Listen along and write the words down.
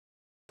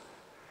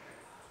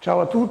Ciao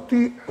a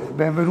tutti,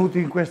 benvenuti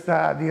in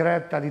questa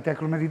diretta di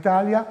Tecnomed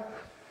Italia.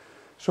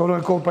 Sono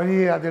in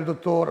compagnia del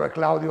dottor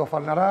Claudio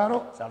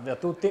Farnararo. Salve a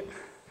tutti.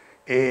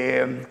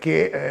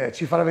 Che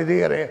ci farà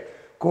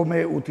vedere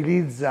come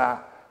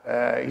utilizza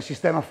il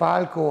sistema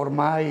FALKO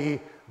ormai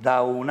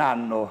da un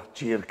anno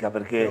circa,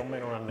 perché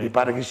mi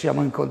pare che ci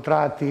siamo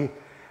incontrati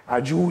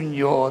a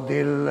giugno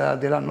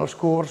dell'anno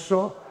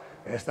scorso.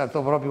 È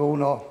stato proprio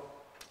uno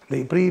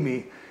dei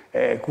primi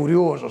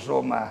curioso,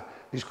 insomma,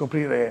 di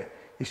scoprire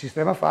il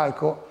sistema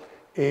FALKO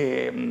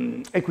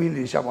e quindi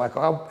diciamo, ecco,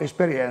 ha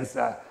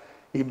esperienza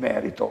in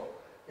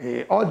merito.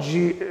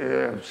 Oggi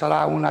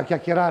sarà una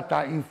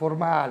chiacchierata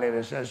informale,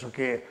 nel senso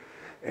che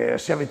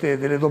se avete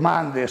delle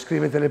domande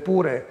scrivetele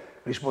pure,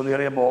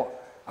 risponderemo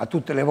a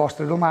tutte le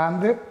vostre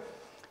domande.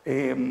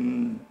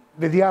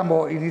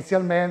 Vediamo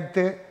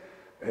inizialmente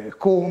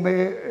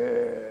come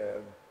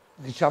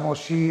diciamo,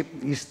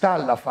 si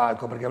installa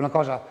FALKO, perché è una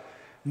cosa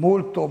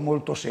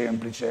molto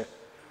semplice.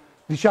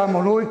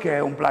 Diciamo noi che è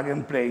un plug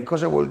and play.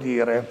 Cosa vuol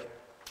dire?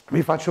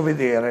 Vi faccio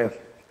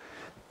vedere.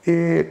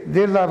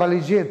 Della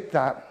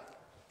valigetta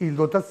in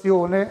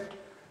dotazione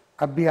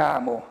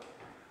abbiamo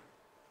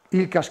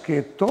il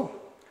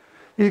caschetto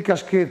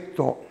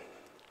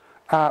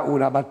ha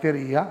una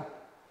batteria,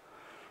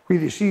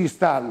 quindi si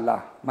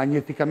installa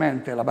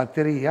magneticamente la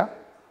batteria,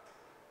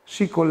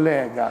 si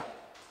collega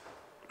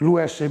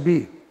l'USB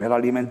per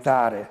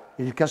alimentare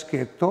il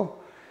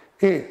caschetto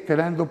e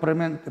tenendo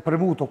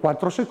premuto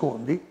 4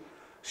 secondi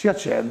si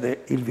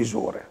accende il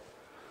visore.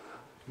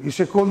 In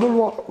secondo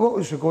luogo,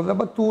 in seconda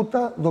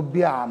battuta,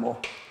 dobbiamo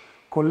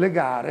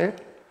collegare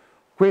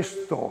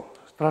questo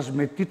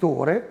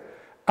trasmettitore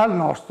al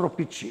nostro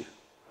PC.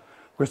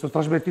 Questo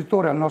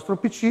trasmettitore al nostro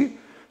PC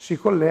si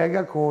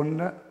collega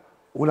con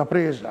una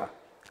presa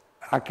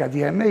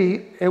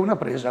HDMI e una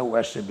presa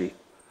USB.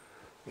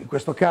 In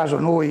questo caso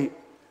noi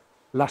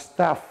la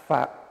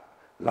staffa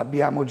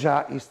l'abbiamo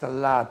già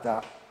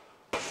installata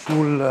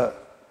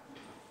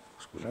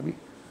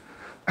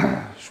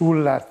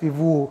sulla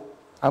TV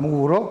a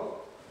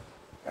muro,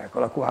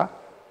 eccola qua,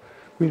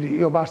 quindi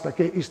io basta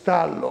che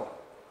installo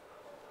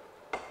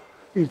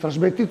il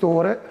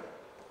trasmettitore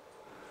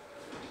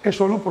e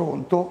sono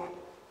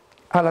pronto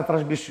alla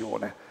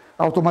trasmissione.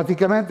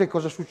 Automaticamente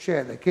cosa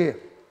succede?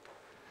 Che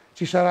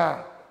ci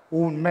sarà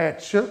un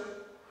match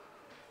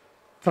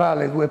tra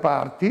le due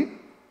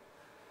parti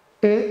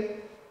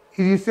e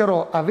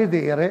inizierò a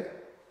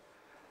vedere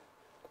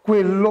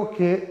quello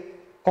che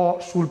ho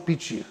sul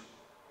PC.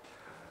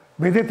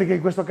 Vedete che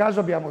in questo caso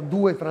abbiamo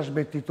 2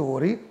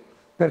 trasmettitori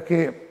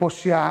perché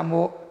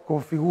possiamo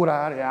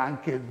configurare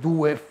anche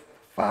 2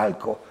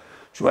 FALKO,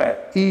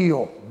 cioè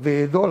io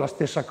vedo la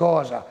stessa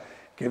cosa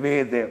che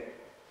vede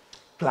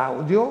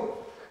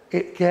Claudio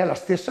e che è la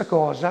stessa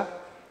cosa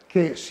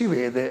che si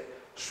vede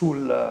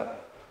sul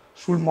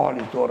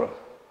monitor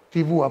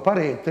TV a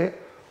parete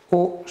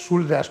o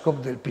sul desktop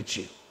del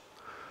PC.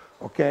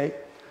 Ok?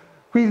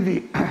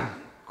 Quindi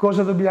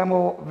cosa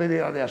dobbiamo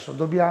vedere adesso?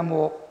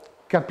 Dobbiamo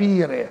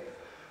capire,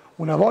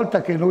 una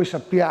volta che noi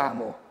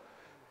sappiamo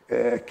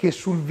che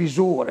sul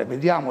visore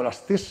vediamo la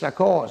stessa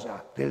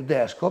cosa del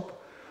desktop,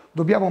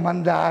 dobbiamo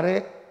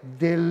mandare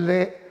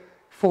delle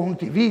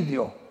fonti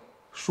video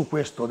su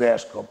questo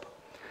desktop.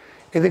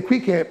 Ed è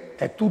qui che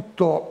è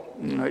tutto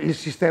il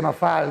sistema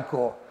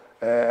FALKO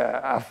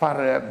a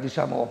far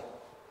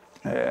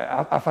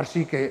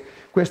sì che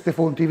queste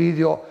fonti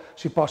video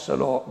si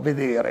possano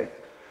vedere.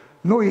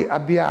 Noi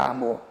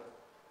abbiamo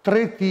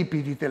 3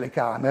 tipi di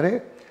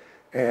telecamere.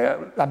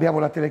 Abbiamo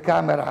la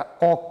telecamera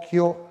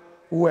occhio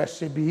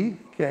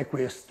USB, che è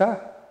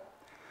questa,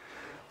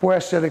 può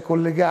essere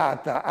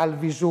collegata al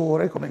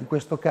visore, come in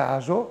questo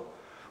caso,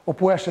 o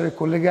può essere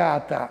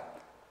collegata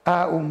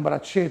a un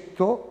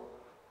braccetto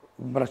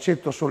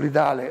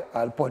solidale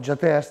al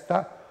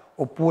poggiatesta,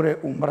 oppure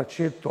un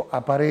braccetto a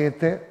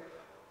parete,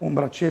 un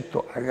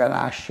braccetto a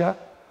ganascia,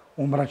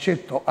 un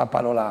braccetto a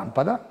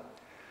panolampada,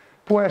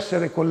 può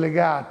essere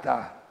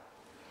collegata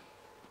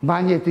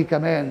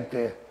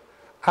magneticamente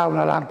a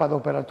una lampada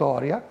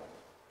operatoria.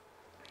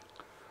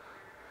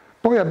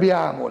 Poi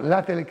abbiamo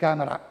la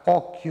telecamera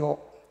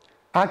occhio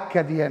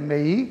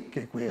HDMI,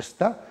 che è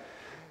questa.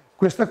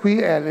 Questa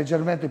qui è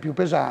leggermente più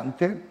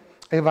pesante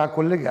e va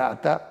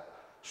collegata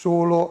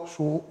solo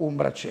su un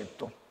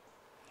braccetto.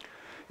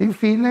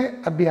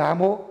 Infine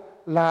abbiamo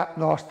la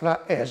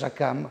nostra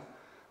ESACAM.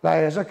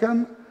 La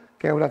ESACAM,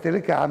 che è una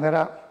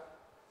telecamera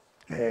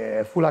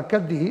Full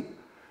HD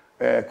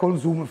con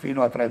zoom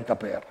fino a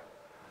 30x.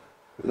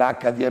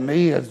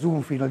 L'HDMI è zoom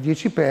fino a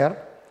 10x,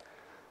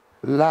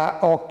 la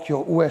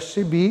occhio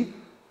USB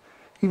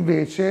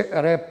invece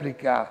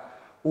replica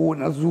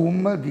un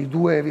zoom di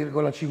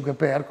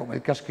 2,5x come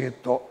il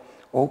caschetto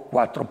o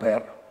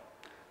 4x,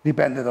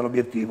 dipende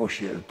dall'obiettivo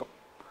scelto.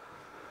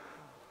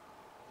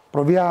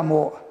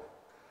 Facciamo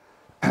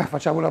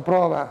una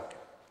prova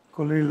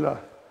con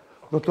il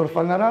dottor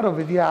Farnararo,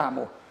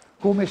 vediamo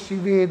come si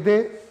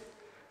vede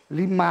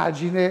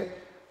l'immagine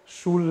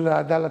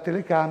dalla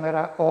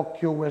telecamera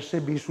occhio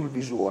USB sul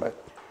visore.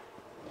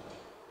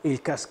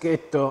 Il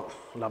caschetto,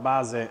 la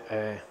base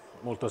è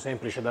molto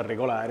semplice da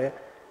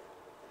regolare,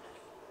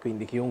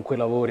 quindi chiunque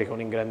lavori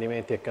con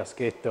ingrandimenti e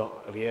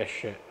caschetto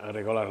riesce a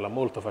regolarla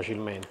molto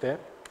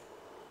facilmente.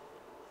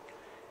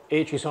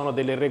 E ci sono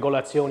delle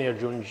regolazioni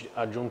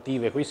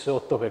aggiuntive qui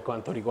sotto per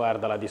quanto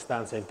riguarda la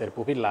distanza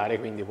interpupillare,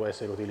 quindi può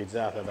essere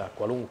utilizzata da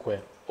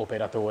qualunque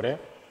operatore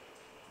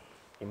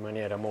in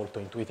maniera molto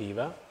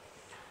intuitiva.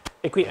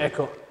 E qui,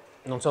 ecco,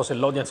 non so se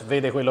l'audience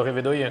vede quello che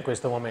vedo io in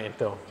questo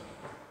momento.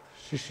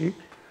 Sì,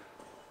 sì.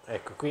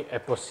 Ecco, qui è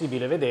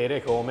possibile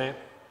vedere come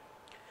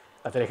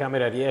la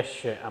telecamera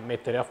riesce a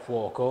mettere a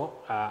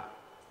fuoco a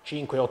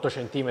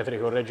 5-8 cm,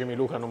 correggimi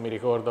Luca, non mi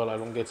ricordo la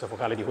lunghezza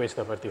focale di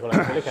questa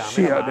particolare telecamera.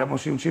 Sì, abbiamo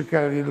sì, un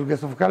circa di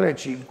lunghezza focale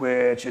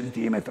 5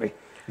 cm,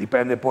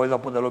 dipende poi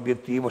dopo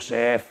dall'obiettivo se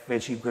è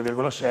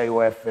f5,6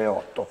 o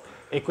f8.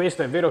 E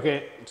questo è vero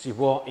che si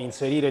può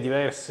inserire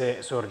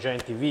diverse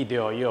sorgenti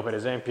video, io per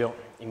esempio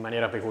in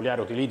maniera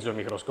peculiare utilizzo il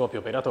microscopio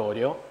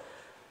operatorio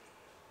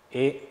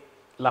e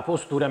la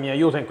postura mi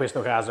aiuta in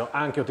questo caso,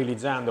 anche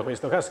utilizzando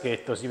questo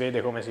caschetto si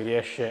vede come si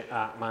riesce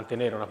a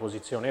mantenere una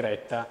posizione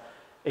retta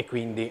e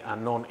quindi a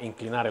non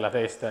inclinare la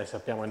testa, e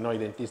sappiamo che noi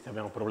dentisti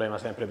abbiamo un problema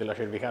sempre della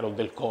cervicale o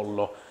del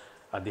collo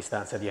a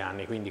distanza di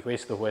anni, quindi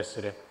questo può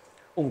essere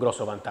un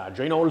grosso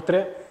vantaggio.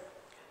 Inoltre,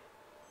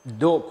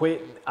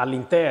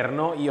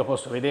 all'interno io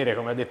posso vedere,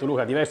 come ha detto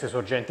Luca, diverse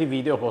sorgenti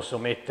video, posso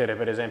mettere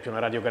per esempio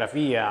una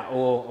radiografia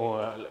o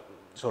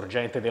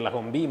sorgente della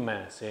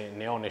Conbim se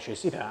ne ho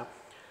necessità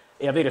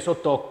e avere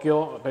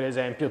sott'occhio per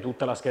esempio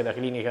tutta la scheda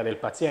clinica del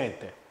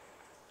paziente.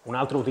 Un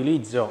altro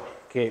utilizzo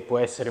che può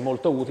essere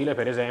molto utile,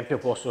 per esempio,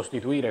 può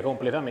sostituire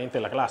completamente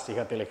la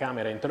classica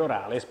telecamera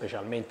intraorale,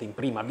 specialmente in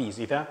prima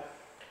visita,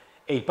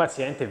 e il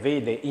paziente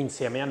vede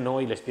insieme a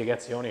noi le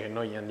spiegazioni che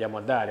noi gli andiamo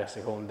a dare a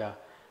seconda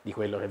di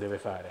quello che deve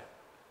fare.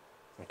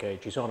 Okay?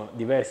 Ci sono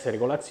diverse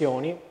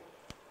regolazioni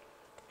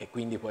e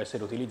quindi può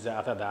essere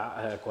utilizzata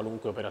da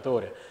qualunque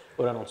operatore.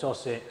 Ora non so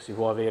se si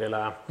può avere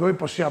la... Noi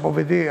possiamo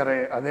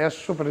vedere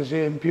adesso, per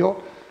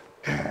esempio,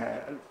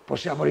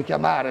 possiamo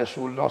richiamare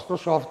sul nostro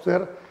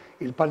software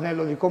il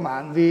pannello di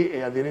comandi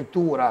e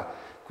addirittura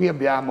qui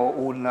abbiamo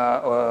un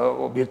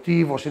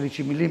obiettivo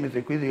 16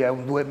 mm, quindi è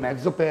un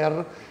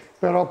 2,5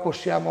 però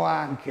possiamo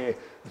anche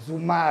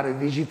zoomare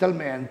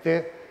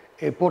digitalmente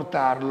e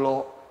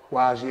portarlo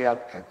quasi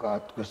a,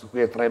 ecco, questo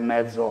qui è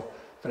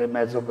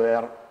 3,5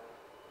 per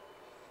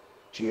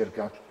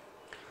circa.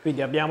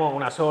 Quindi abbiamo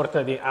una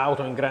sorta di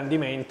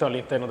autoingrandimento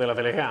all'interno della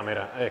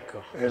telecamera,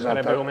 ecco.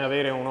 Sarebbe come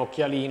avere un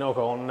occhialino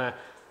con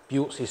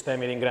più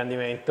sistemi di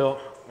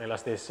ingrandimento nello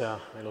stesso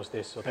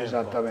tempo.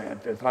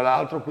 Esattamente, tra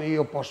l'altro qui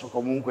io posso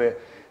comunque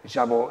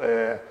diciamo,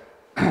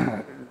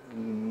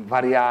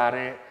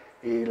 variare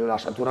la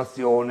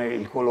saturazione,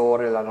 il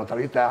colore, la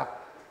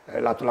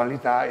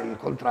tonalità, il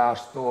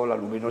contrasto, la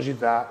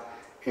luminosità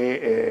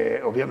e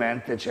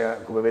ovviamente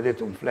c'è, come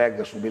vedete, un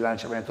flag sul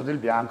bilanciamento del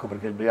bianco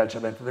perché il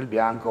bilanciamento del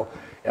bianco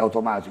è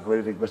automatico.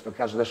 Vedete, in questo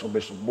caso adesso ho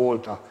messo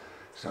molta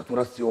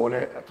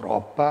saturazione,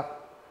 troppa,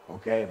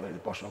 ok,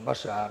 posso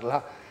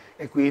abbassarla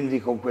e quindi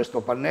con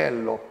questo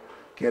pannello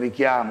che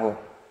richiamo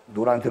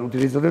durante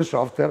l'utilizzo del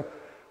software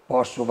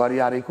posso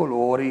variare i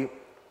colori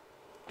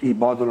in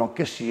modo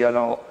che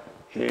siano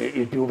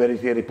il più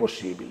veritieri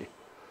possibili.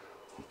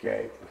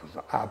 Ok,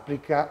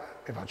 applica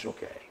e faccio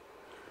ok.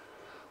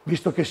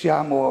 Visto che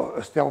stiamo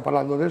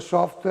parlando del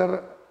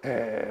software,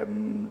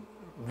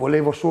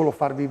 volevo solo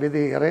farvi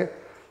vedere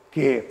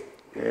che,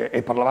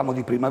 e parlavamo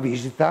di prima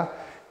visita,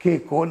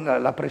 che con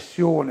la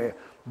pressione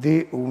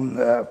di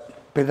un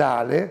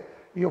pedale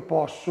io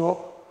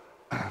posso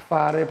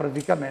fare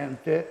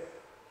praticamente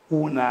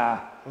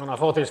una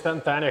foto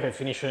istantanea che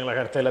finisce nella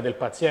cartella del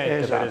paziente,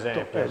 esatto, per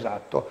esempio.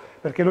 Esatto,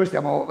 perché noi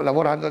stiamo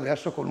lavorando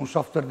adesso con un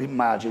software di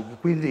imaging,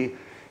 quindi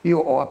io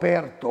ho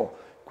aperto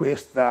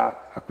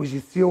questa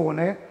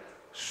acquisizione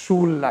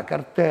sulla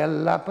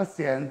cartella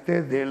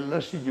paziente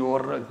del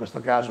signor, in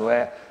questo caso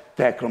è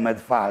Tecnomed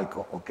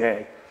FALKO,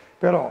 ok?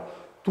 Però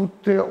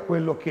tutto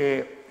quello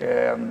che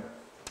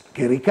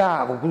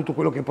ricavo, tutto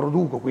quello che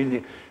produco,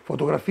 quindi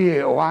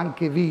fotografie o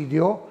anche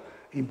video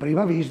in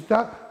prima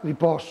visita, li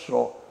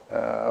posso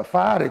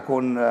fare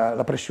con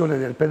la pressione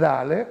del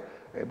pedale,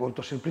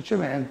 molto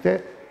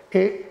semplicemente,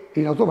 e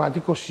in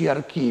automatico si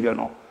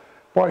archiviano.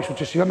 Poi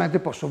successivamente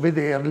posso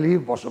vederli,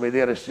 posso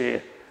vedere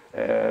se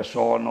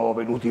sono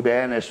venuti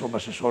bene, insomma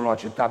se sono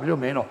accettabili o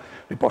meno,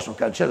 li posso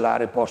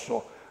cancellare,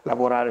 posso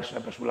lavorare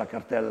sempre sulla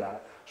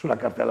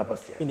cartella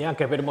paziente. Quindi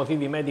anche per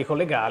motivi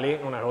medico-legali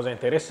una cosa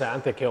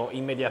interessante è che ho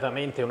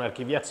immediatamente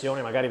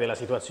un'archiviazione magari della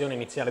situazione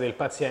iniziale del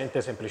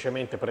paziente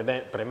semplicemente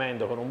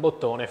premendo con un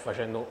bottone e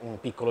facendo un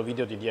piccolo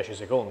video di 10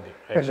 secondi.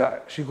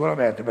 Esatto,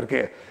 sicuramente,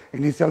 perché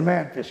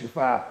inizialmente si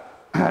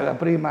fa la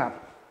prima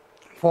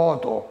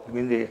foto,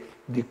 quindi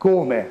di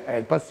come è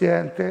il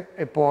paziente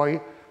e poi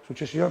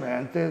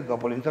successivamente,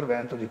 dopo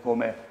l'intervento, di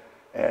come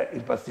è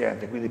il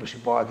paziente, quindi si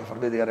può anche far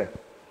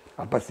vedere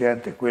al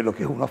paziente quello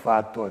che uno ha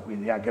fatto e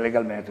quindi anche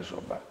legalmente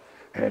insomma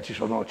ci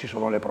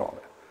sono le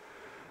prove.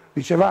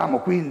 Dicevamo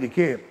quindi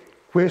che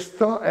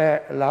questa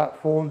è la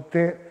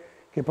fonte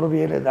che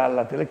proviene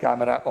dalla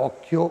telecamera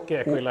occhio.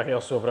 Che è quella che ho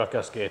sopra il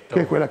caschetto.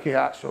 Che è quella che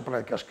ha sopra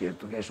il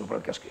caschetto,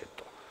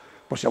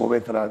 Possiamo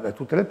metterla da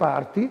tutte le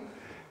parti.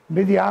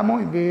 Vediamo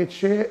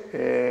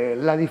invece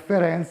la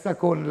differenza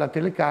con la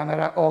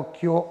telecamera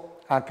occhio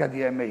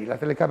HDMI. La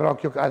telecamera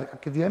occhio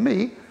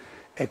HDMI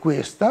è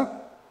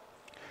questa.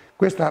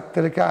 Questa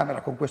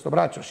telecamera con questo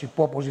braccio si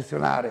può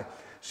posizionare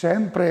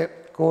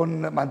sempre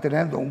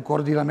mantenendo un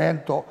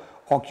coordinamento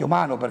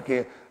occhio-mano,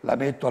 perché la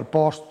metto al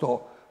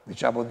posto,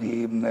 diciamo,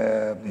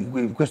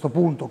 in questo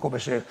punto come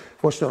se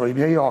fossero i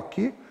miei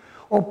occhi,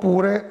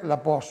 oppure la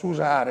posso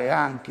usare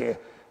anche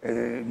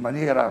in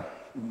maniera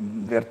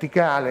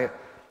verticale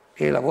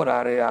e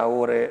lavorare a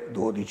ore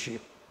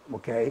 12.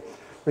 Okay?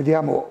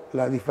 Vediamo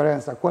la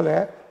differenza qual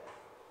è.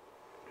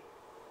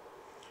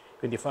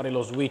 Quindi fare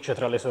lo switch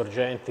tra le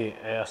sorgenti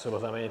è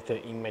assolutamente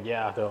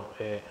immediato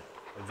e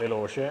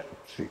veloce.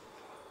 Sì.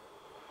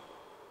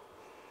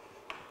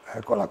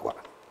 Eccola qua.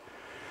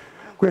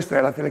 Questa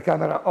è la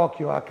telecamera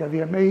occhio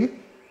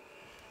HDMI.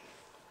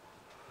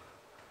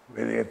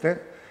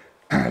 Vedete?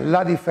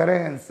 La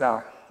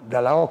differenza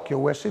dalla occhio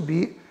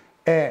USB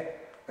è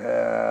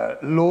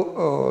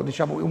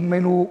diciamo, un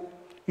menu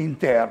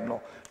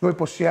interno. Noi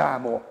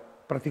possiamo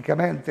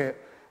praticamente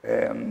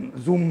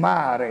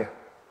zoomare,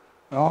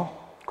 no?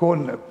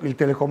 Con il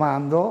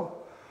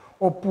telecomando,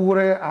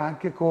 oppure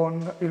anche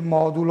con il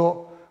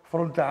modulo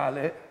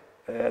frontale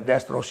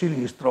destro o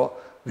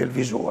sinistro del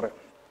visore.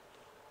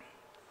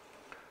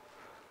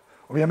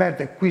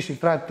 Ovviamente qui si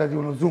tratta di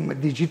uno zoom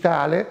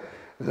digitale,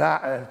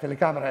 la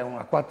telecamera è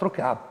una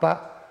 4K,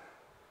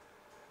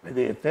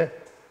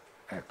 vedete?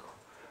 Ecco.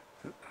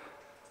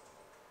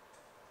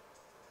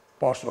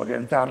 Posso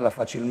orientarla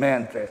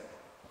facilmente,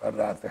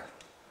 guardate,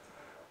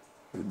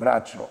 il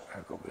braccio,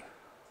 ecco qui.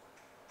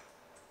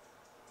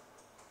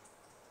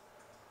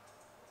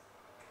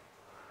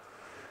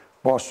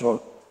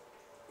 Posso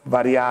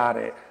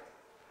variare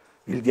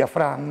il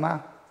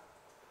diaframma.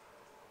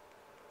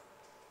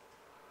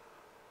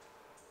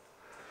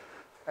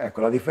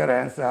 Ecco, la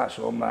differenza,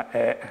 insomma,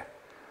 è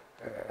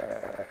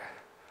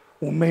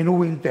un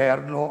menu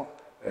interno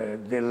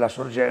della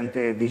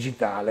sorgente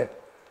digitale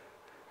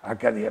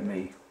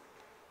HDMI.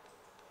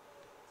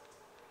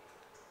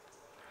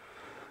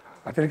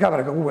 La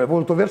telecamera comunque è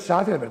molto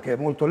versatile perché è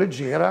molto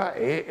leggera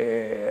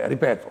e,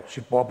 ripeto,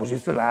 si può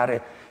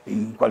posizionare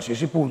in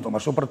qualsiasi punto, ma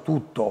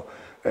soprattutto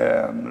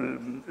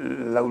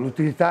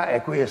l'utilità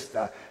è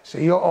questa. Se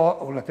io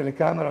ho una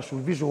telecamera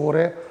sul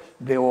visore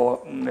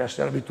devo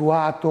essere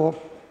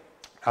abituato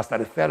a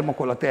stare fermo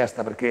con la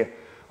testa, perché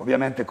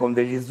ovviamente con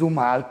degli zoom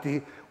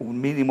alti un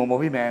minimo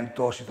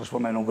movimento si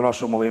trasforma in un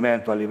grosso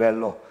movimento a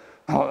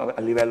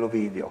livello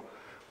video.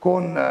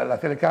 Con la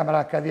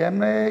telecamera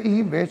HDMI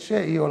invece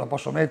io la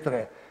posso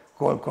mettere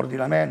col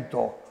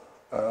coordinamento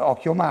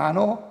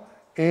occhio-mano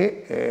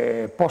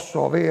e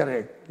posso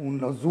avere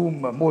uno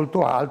zoom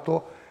molto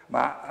alto,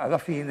 ma alla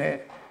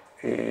fine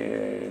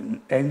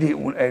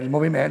il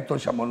movimento,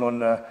 diciamo,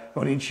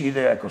 non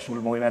incide, ecco, sul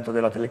movimento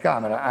della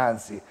telecamera,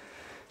 anzi,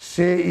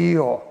 se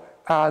io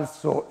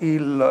alzo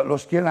lo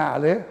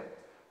schienale,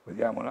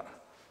 vediamola,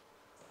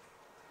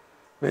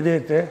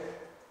 vedete,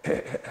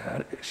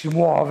 si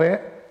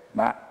muove,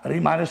 ma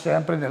rimane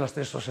sempre nello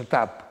stesso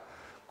setup.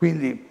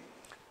 Quindi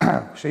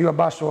se io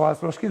abbasso o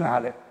alzo lo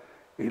schienale,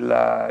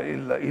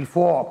 il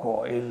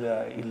fuoco e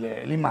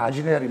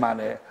l'immagine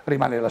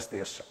rimane la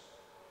stessa.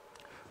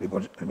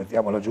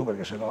 Rimettiamola giù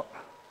perché sennò...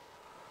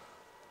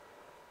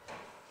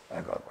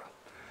 Eccola qua.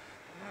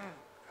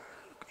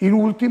 In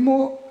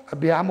ultimo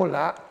abbiamo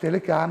la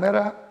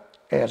telecamera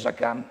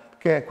ESACAM,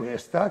 che è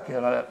questa, che è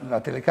una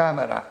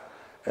telecamera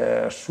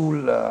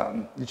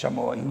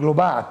diciamo,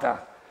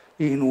 inglobata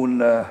in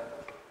una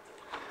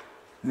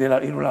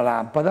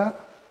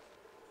lampada.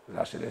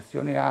 La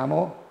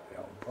selezioniamo,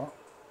 vediamo un po',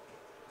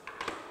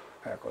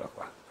 eccola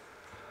qua.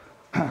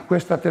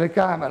 Questa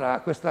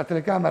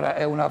telecamera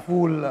è una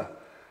Full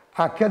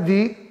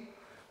HD,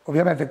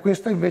 ovviamente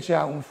questa invece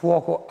ha un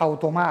fuoco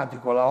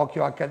automatico, la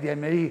occhio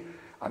HDMI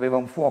aveva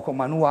un fuoco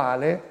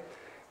manuale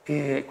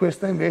e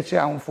questa invece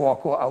ha un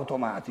fuoco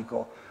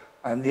automatico.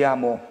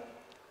 Andiamo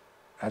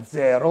a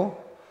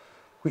 0,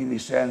 quindi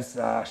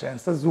senza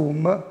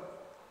zoom,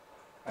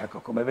 ecco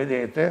come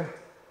vedete,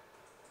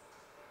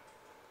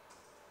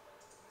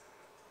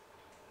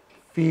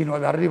 fino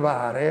ad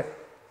arrivare,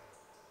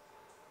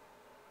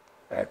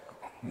 ecco,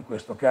 in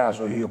questo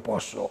caso io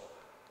posso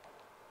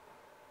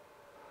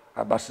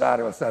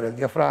abbassare o alzare il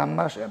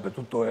diaframma, sempre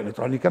tutto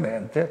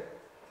elettronicamente.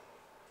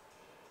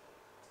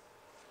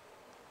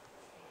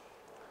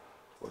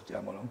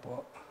 Spostiamolo un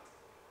po'.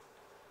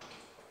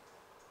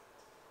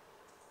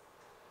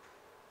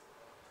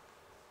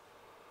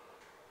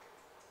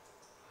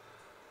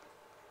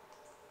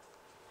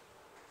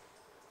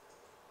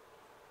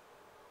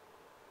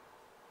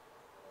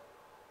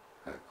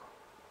 Ecco.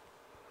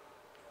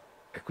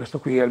 E questo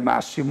qui è il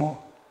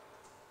massimo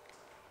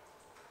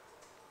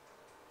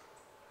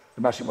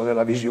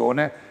della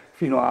visione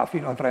fino a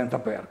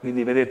 30x.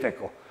 Quindi vedete,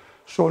 ecco,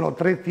 sono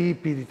 3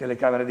 tipi di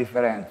telecamere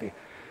differenti.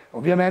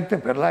 Ovviamente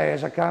per la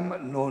ESACAM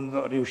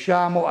non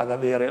riusciamo ad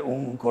avere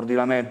un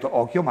coordinamento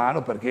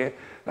occhio-mano perché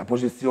la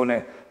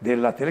posizione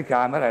della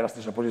telecamera è la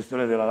stessa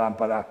posizione della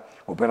lampada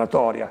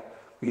operatoria,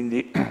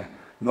 quindi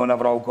non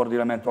avrò un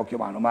coordinamento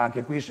occhio-mano, ma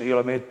anche qui se io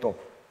la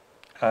metto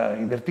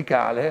in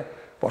verticale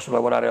posso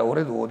lavorare a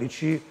ore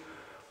 12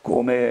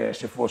 come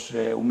se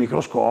fosse un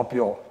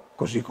microscopio,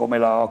 così come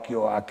la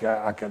occhio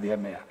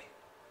HDMI.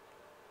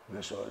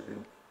 Adesso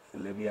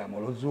leviamo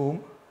lo zoom,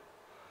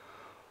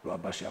 lo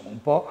abbassiamo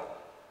un po'.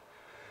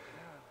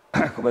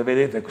 Come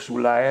vedete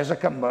sulla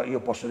ESACAM io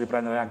posso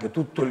riprendere anche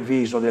tutto il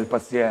viso del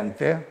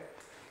paziente,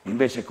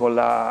 invece con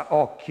la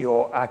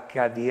occhio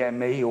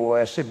HDMI o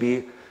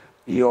USB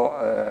io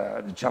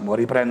diciamo,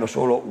 riprendo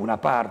solo una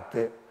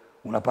parte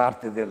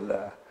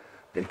del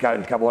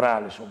cavo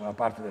orale, insomma, una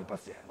parte del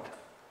paziente.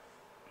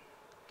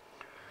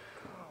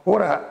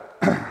 Ora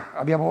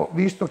abbiamo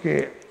visto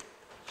che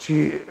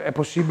è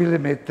possibile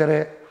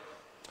mettere,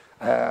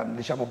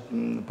 diciamo,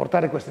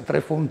 portare queste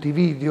 3 fonti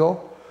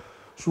video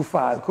su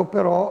FALKO,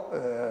 però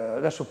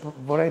adesso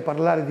vorrei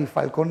parlare di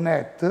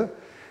FALKONNECT,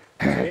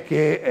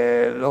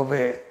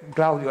 dove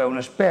Claudio è un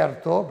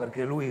esperto,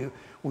 perché lui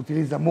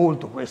utilizza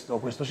molto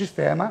questo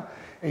sistema,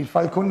 e il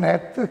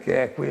FALKONNECT,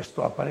 che è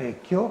questo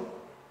apparecchio,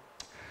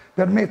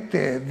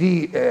 permette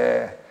di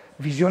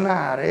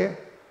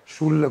visionare,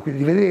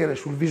 quindi vedere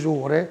sul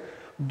visore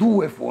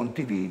 2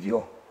 fonti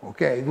video,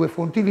 ok? 2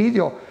 fonti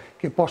video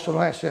che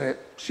possono essere,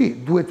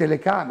 sì, 2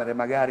 telecamere,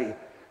 magari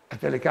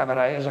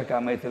telecamera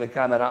ESACAM e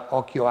telecamera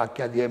occhio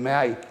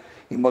HDMI,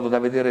 in modo da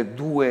vedere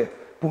 2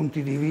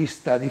 punti di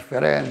vista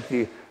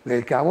differenti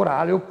del cavo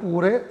orale,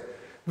 oppure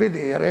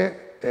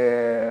vedere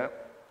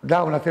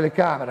da una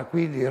telecamera,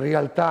 quindi in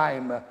real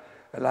time,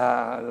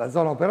 la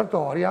zona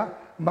operatoria,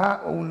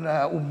 ma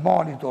un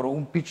monitor,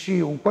 un PC,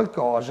 un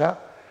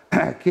qualcosa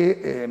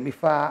che mi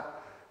fa,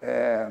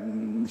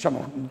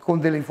 diciamo, con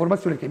delle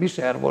informazioni che mi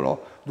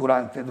servono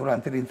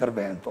durante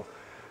l'intervento.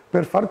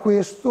 Per far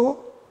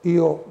questo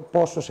io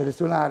posso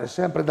selezionare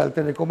sempre dal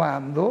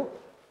telecomando,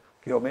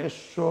 che ho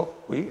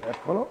messo qui,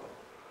 eccolo,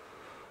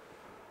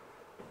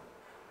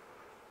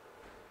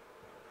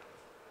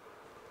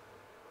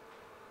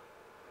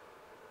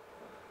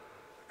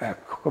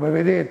 ecco, come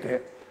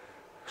vedete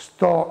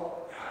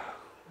sto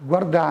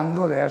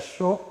guardando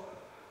adesso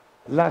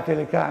la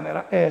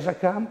telecamera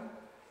ESACAM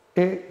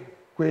e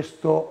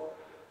questo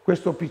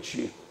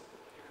PC.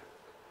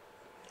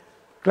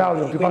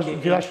 Claudio,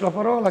 ti lascio la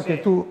parola, sì, che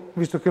tu,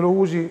 visto che lo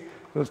usi,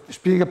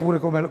 spiega pure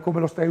come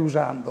lo stai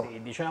usando.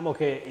 Sì, diciamo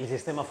che il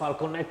sistema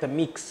FALKONNECT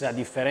mixa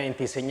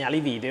differenti segnali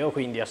video,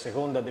 quindi a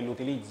seconda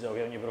dell'utilizzo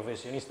che ogni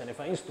professionista ne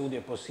fa in studio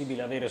è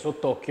possibile avere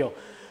sott'occhio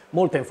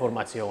molte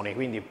informazioni,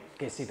 quindi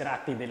che si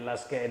tratti della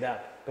scheda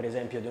per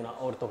esempio di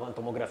una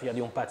ortopantomografia di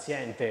un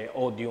paziente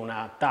o di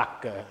una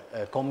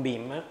TAC con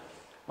BIM,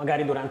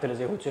 magari durante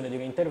l'esecuzione di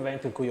un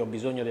intervento in cui ho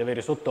bisogno di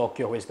avere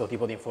sott'occhio questo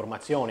tipo di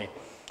informazioni.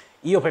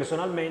 Io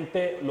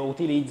personalmente lo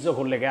utilizzo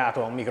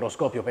collegato a un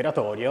microscopio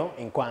operatorio,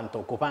 in quanto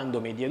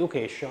occupandomi di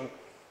education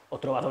ho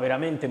trovato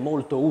veramente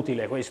molto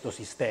utile questo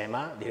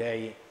sistema,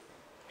 direi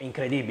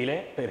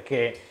incredibile,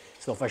 perché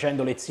sto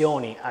facendo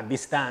lezioni a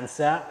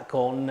distanza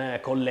con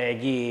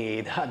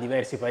colleghi da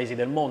diversi paesi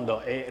del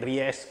mondo e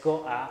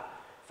riesco a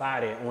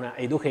fare una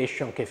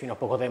education che fino a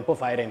poco tempo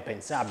fa era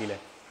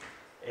impensabile.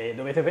 E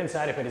dovete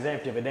pensare, per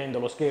esempio, vedendo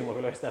lo schermo,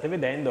 quello che state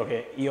vedendo,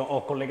 che io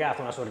ho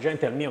collegato una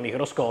sorgente al mio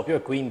microscopio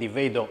e quindi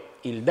vedo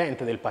il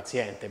dente del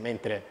paziente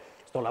mentre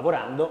sto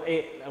lavorando,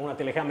 e una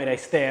telecamera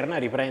esterna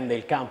riprende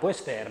il campo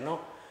esterno,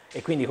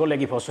 e quindi i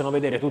colleghi possono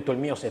vedere tutto il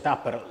mio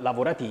setup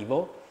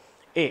lavorativo,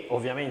 e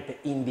ovviamente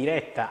in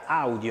diretta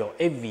audio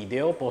e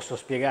video posso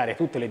spiegare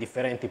tutte le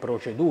differenti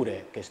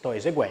procedure che sto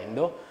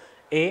eseguendo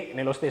e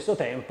nello stesso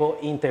tempo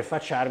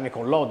interfacciarmi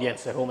con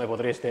l'audience, come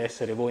potreste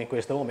essere voi in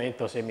questo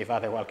momento se mi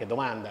fate qualche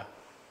domanda.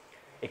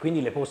 E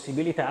quindi le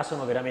possibilità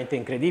sono veramente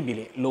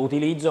incredibili. Lo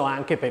utilizzo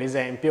anche per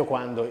esempio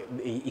quando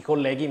i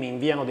colleghi mi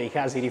inviano dei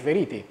casi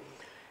riferiti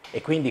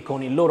e quindi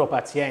con il loro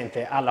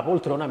paziente alla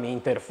poltrona mi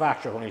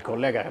interfaccio con il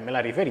collega che me l'ha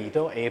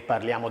riferito e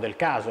parliamo del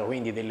caso,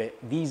 quindi delle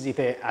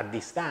visite a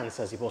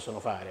distanza si possono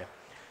fare.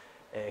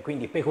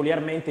 Quindi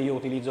peculiarmente io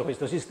utilizzo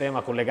questo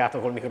sistema collegato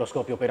col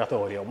microscopio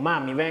operatorio, ma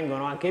mi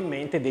vengono anche in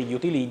mente degli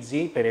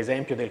utilizzi, per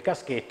esempio del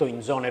caschetto,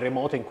 in zone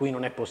remote in cui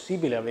non è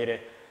possibile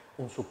avere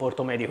un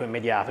supporto medico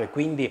immediato, e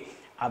quindi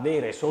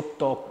avere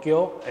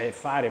sott'occhio,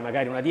 fare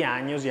magari una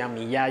diagnosi a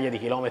migliaia di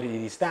chilometri di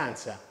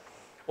distanza,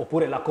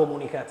 oppure la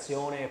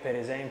comunicazione per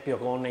esempio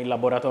con il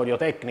laboratorio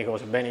tecnico.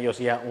 Sebbene io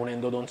sia un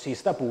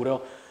endodonzista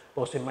puro,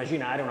 posso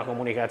immaginare una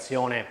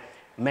comunicazione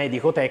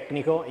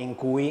medico-tecnico in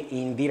cui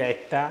in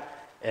diretta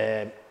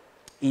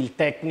il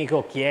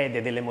tecnico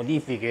chiede delle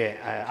modifiche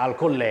al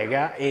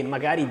collega e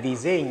magari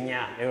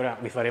disegna, e ora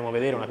vi faremo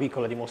vedere una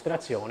piccola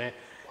dimostrazione,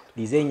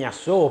 disegna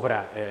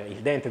sopra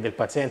il dente del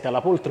paziente alla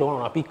poltrona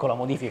una piccola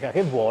modifica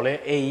che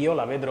vuole e io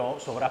la vedrò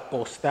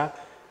sovrapposta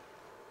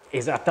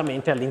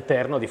esattamente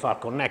all'interno di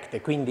FALKONNECT,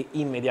 e quindi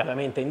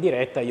immediatamente in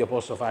diretta io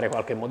posso fare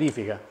qualche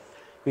modifica.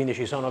 quindi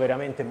ci sono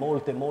veramente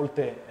molte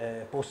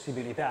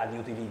possibilità di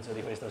utilizzo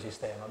di questo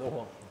sistema. Dopo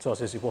non so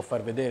se si può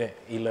far vedere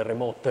il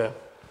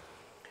remote,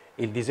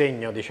 il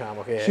disegno,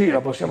 diciamo, che sì, è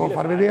lo possiamo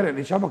far vedere.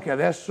 Diciamo che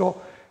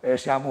adesso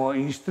siamo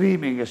in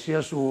streaming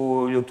sia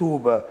su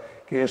YouTube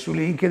che su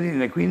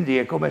LinkedIn, e quindi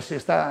è come se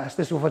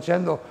stessimo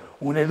facendo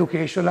un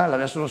educational.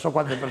 Adesso non so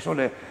quante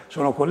persone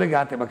sono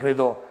collegate, ma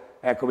credo,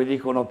 ecco, mi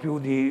dicono più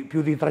di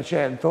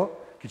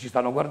 300 che ci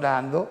stanno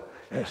guardando,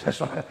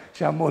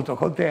 siamo molto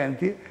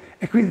contenti,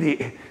 e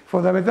quindi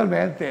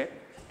fondamentalmente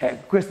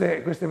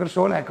queste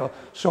persone, ecco,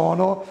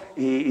 sono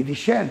i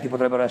discenti,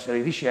 potrebbero essere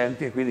i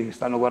discenti, e quindi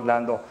stanno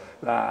guardando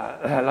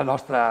la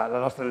nostra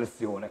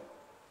lezione.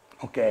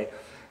 Ok.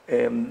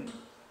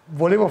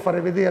 Volevo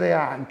farvi vedere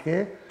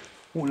anche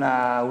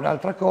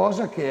un'altra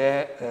cosa,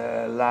 che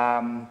è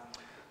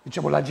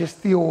diciamo, la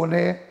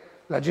gestione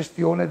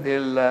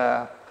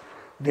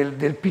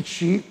del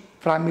PC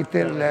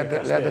tramite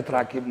l'head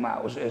tracking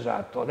mouse.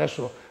 Esatto.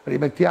 Adesso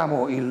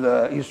rimettiamo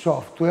il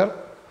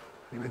software.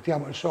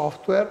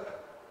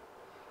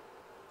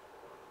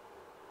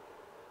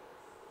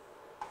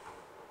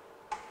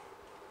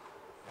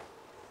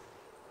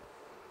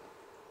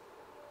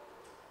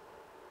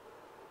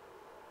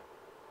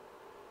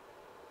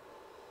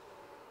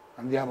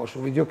 Andiamo su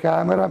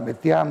videocamera,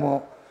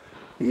 mettiamo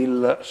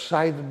il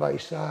side by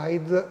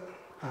side,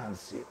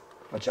 anzi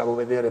facciamo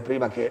vedere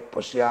prima che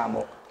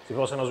possiamo. Si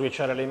possono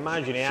switchare le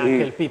immagini, sì. E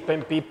anche il pip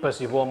and pip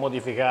si può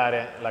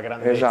modificare la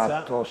grandezza.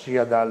 Esatto,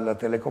 sia dal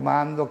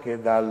telecomando che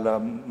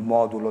dal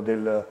modulo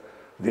del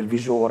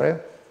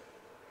visore,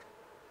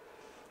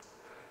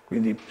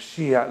 quindi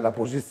sia la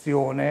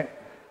posizione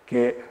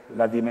che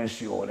la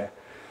dimensione.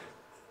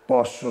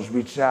 Posso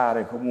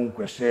switchare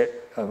comunque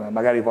se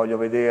magari voglio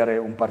vedere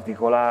un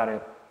particolare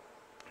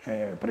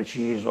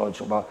preciso,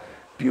 insomma,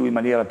 in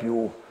maniera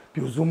più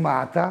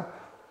zoomata,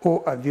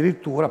 o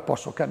addirittura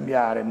posso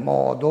cambiare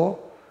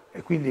modo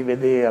e quindi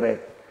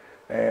vedere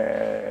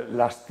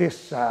la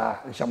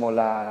stessa, diciamo,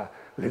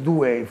 le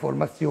due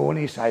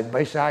informazioni side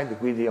by side,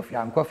 quindi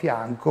fianco a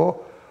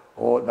fianco,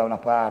 o da una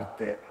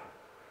parte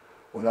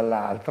o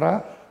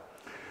dall'altra,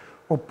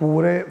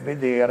 oppure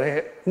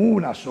vedere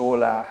una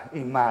sola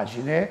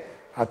immagine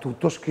a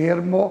tutto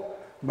schermo,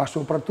 ma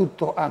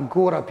soprattutto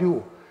ancora più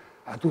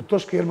a tutto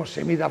schermo,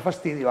 se mi dà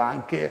fastidio,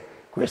 anche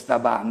questa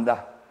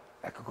banda.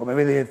 Ecco, come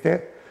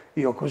vedete,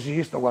 io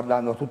così sto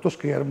guardando a tutto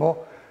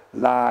schermo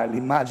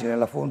l'immagine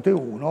della fonte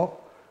 1,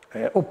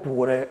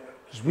 oppure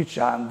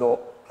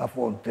switchando la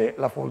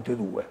fonte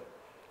 2.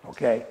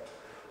 Ok?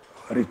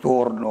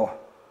 Ritorno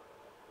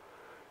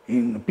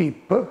in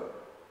PIP,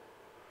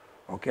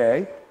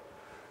 ok?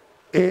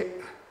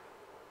 E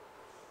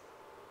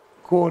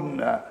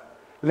con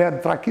l'head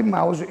tracking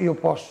mouse io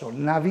posso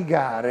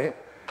navigare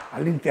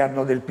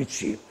all'interno del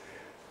PC.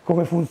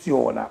 Come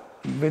funziona?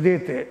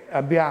 Vedete,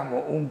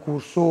 abbiamo un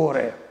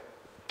cursore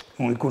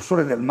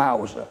del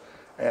mouse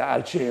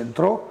al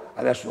centro.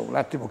 Adesso un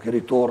attimo che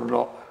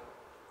ritorno.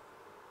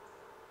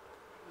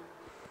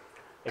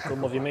 E col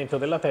movimento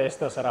della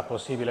testa sarà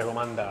possibile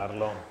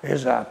comandarlo.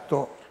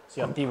 Esatto. Si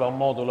attiva un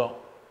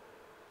modulo.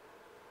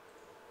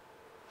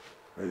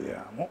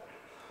 Vediamo.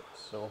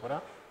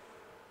 Sopra.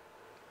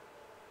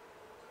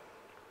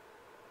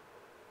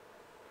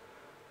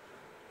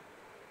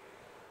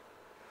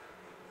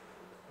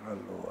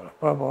 Allora,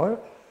 poi.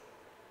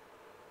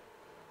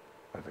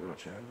 Aspetta che lo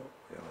accendo,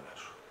 vediamo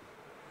adesso.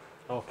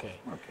 Ok.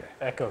 Ok.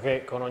 Ecco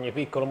che con ogni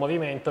piccolo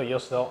movimento io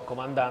sto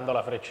comandando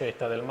la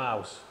freccetta del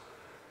mouse.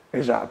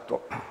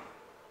 Esatto.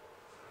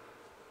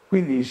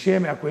 Quindi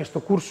insieme a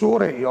questo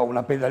cursore io ho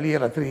una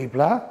pedaliera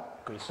tripla.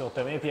 Qui sotto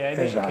ai miei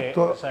piedi,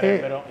 esatto, che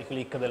sarebbero i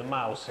click del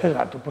mouse.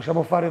 Esatto,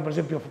 possiamo fare, per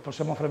esempio,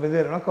 possiamo far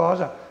vedere una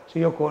cosa: se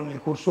io con il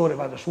cursore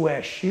vado su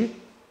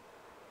esci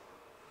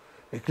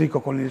e clicco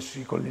con il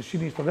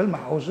sinistro del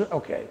mouse,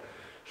 ok,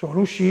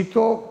 sono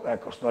uscito,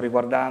 ecco, sto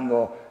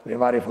riguardando le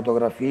varie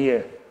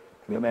fotografie,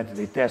 ovviamente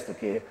dei test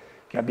che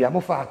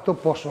abbiamo fatto.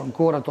 Posso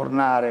ancora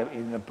tornare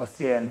in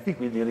pazienti,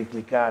 quindi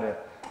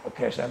ricliccare,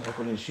 ok, sempre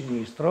con il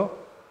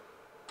sinistro.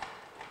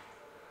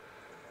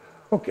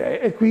 Ok,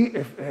 e qui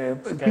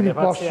quindi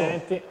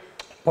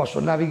posso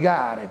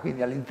navigare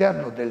quindi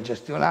all'interno del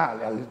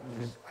gestionale,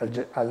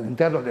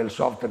 all'interno del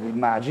software di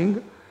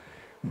imaging,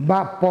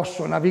 ma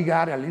posso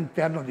navigare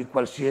all'interno di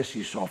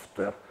qualsiasi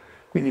software.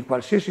 Quindi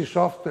qualsiasi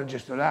software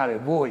gestionale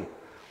voi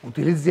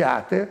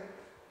utilizziate,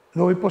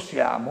 noi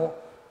possiamo,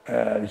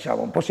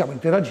 diciamo, possiamo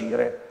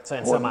interagire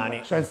senza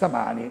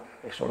mani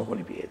e solo con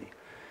i piedi.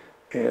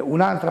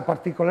 Un'altra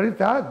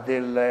particolarità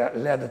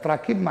dell'head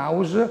tracking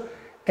mouse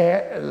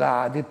è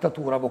la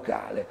dettatura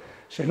vocale.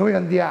 Se noi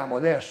andiamo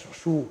adesso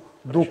su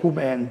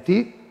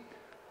documenti,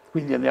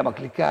 quindi andiamo a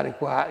cliccare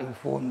qua in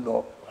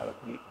fondo, guarda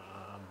qui.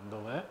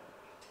 Dov'è?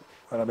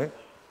 Guarda bene.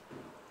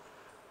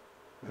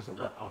 Questo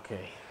qua. Ok.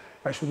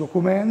 Vai su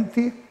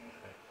documenti,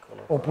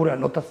 eccolo, oppure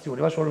annotazioni,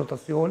 vai su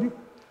annotazioni,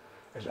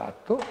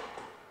 esatto,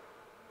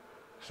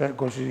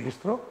 col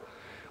sinistro.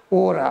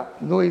 Ora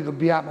noi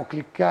dobbiamo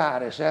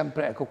cliccare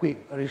sempre, ecco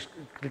qui,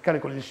 cliccare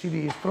con il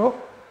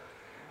sinistro,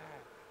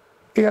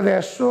 E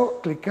adesso,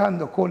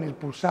 cliccando con il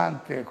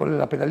pulsante, con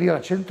la pedaliera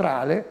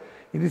centrale,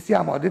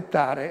 iniziamo a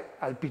dettare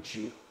al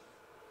PC.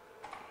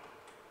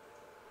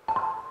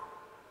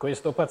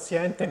 Questo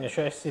paziente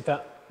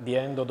necessita di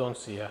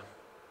endodonzia.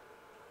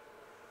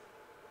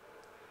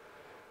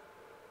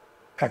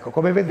 Ecco,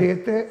 come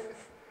vedete,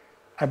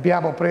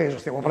 stiamo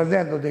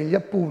prendendo degli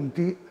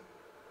appunti.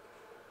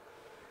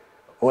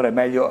 Ora è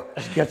meglio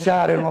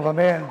schiacciare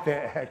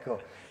nuovamente, ecco,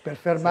 per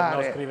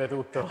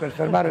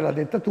fermare la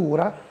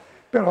dettatura,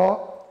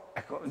 però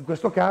ecco, in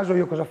questo caso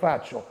io cosa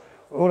faccio?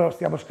 Ora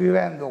stiamo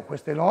scrivendo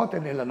queste note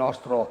nel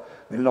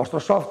nostro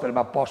software,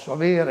 ma posso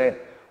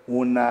avere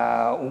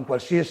un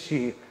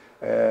qualsiasi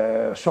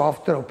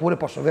software, oppure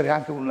posso avere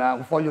anche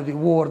un foglio di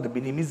Word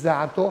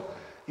minimizzato.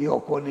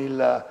 Io con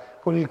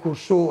il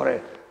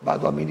cursore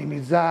vado a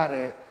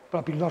minimizzare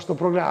proprio il nostro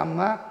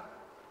programma,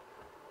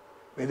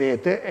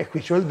 vedete, e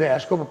qui c'ho il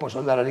desktop, posso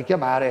andare a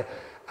richiamare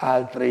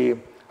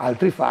altri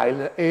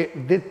file e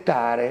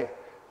dettare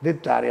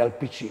al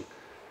PC.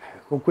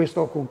 Con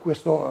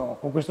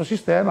questo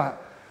sistema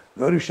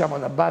noi riusciamo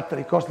ad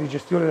abbattere i costi di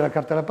gestione della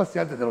cartella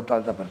paziente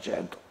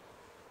dell'80%.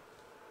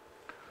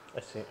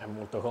 Eh sì, è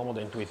molto comodo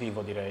e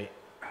intuitivo, direi.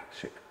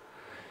 Sì.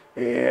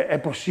 È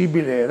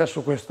possibile,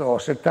 adesso questo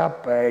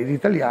setup è in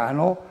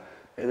italiano,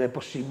 ed è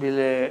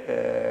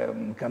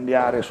possibile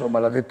cambiare, insomma,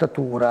 la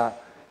dettatura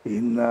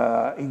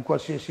in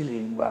qualsiasi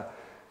lingua.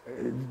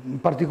 In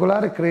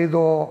particolare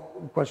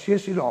credo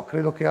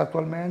che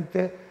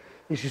attualmente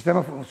il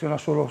sistema funziona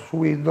solo su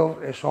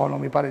Windows e sono,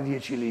 mi pare,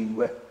 10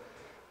 lingue.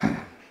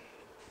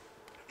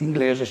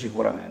 Inglese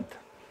sicuramente.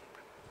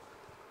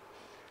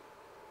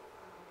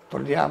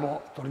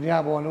 Torniamo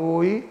a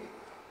noi.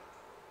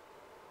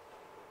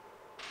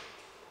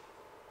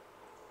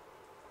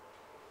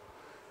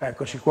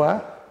 Eccoci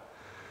qua.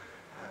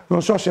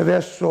 Non so se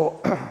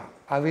adesso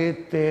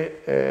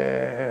avete,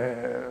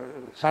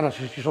 Sara,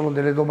 se ci sono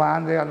delle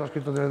domande, hanno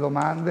scritto delle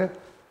domande?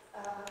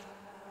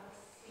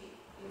 Sì,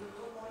 il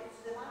dottor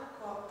Maurizio De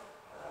Marco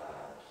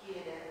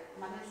chiede,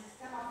 ma nel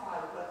sistema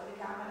FALKO la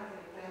telecamera che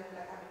riprende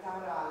la cavità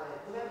orale,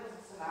 dove è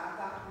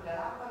posizionata? Nella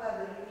lampada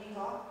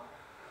dell'unico?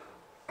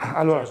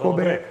 Allora,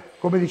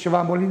 come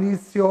dicevamo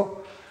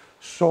all'inizio,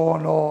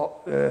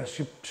 sono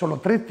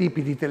 3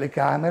 tipi di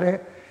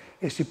telecamere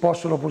e si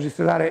possono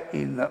posizionare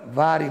in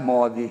vari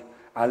modi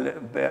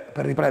per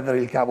riprendere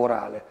il cavo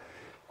orale.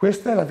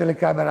 Questa è la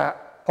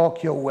telecamera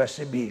occhio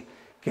USB,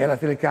 che è la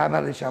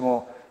telecamera,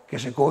 diciamo, che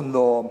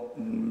secondo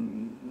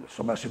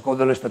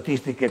le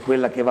statistiche è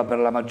quella che va per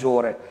la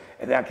maggiore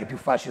ed è anche più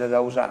facile da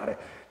usare.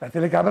 La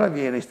telecamera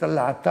viene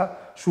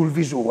installata sul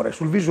visore.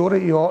 Sul visore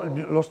io ho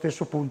lo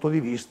stesso punto di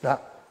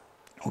vista,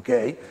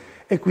 ok?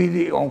 E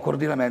quindi ho un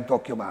coordinamento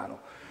occhio-mano.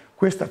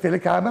 Questa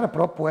telecamera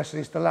però può essere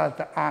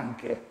installata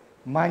anche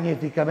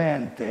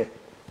magneticamente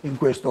in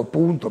questo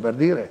punto, per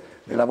dire,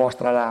 nella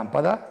vostra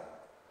lampada,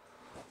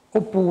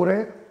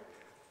 oppure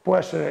può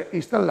essere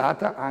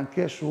installata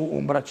anche su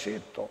un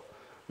braccetto.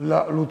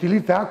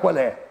 L'utilità qual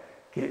è?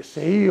 Che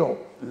se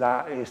io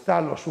la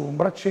installo su un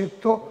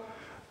braccetto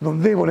non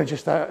devo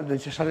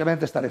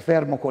necessariamente stare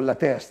fermo con la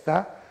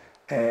testa,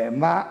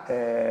 ma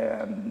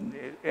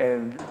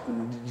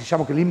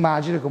diciamo che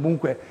l'immagine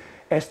comunque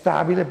è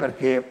stabile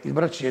perché il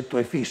braccetto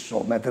è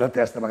fisso, mentre la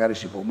testa magari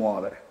si può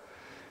muovere.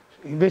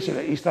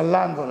 Invece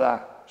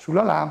installandola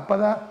sulla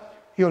lampada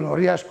io non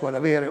riesco ad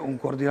avere un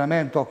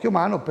coordinamento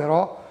occhio-mano,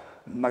 però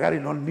magari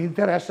non mi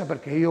interessa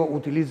perché io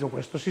utilizzo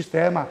questo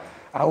sistema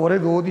a ore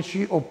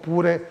 12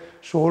 oppure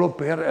solo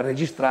per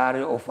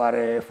registrare o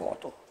fare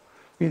foto.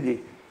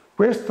 Quindi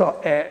questo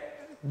è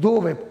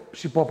dove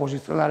si può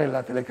posizionare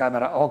la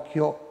telecamera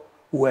occhio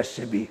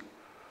USB.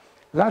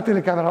 La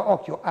telecamera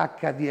occhio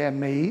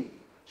HDMI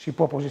si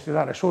può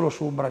posizionare solo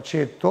su un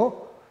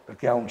braccetto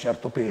perché ha un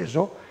certo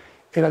peso,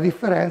 e la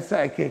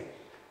differenza è che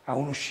ha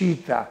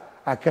un'uscita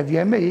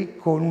HDMI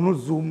con uno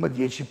zoom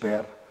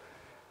 10x,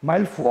 ma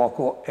il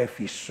fuoco è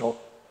fisso.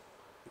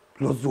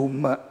 Lo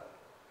zoom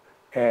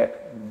è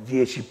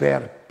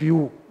 10x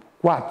più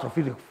 4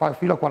 fino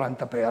a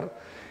 40x,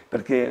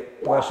 perché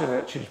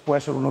ci può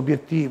essere un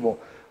obiettivo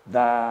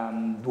da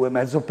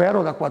 2,5x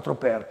o da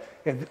 4x,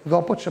 e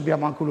dopo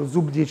abbiamo anche uno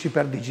zoom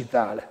 10x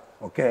digitale,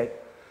 ok?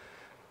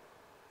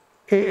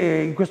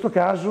 E in questo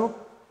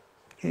caso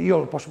io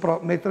lo posso però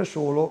mettere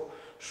solo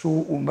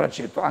su un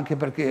braccetto, anche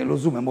perché lo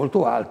zoom è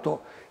molto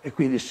alto e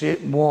quindi se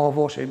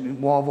muovo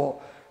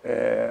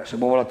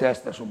la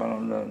testa, insomma,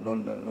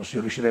 non si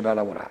riuscirebbe a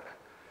lavorare.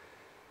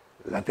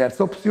 La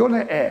terza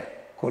opzione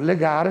è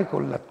collegare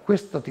con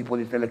questo tipo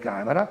di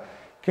telecamera,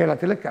 che è la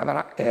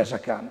telecamera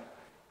ESACAM,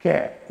 che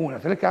è una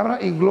telecamera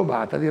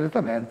inglobata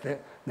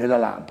direttamente nella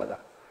lampada.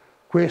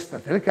 Questa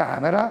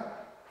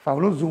telecamera fa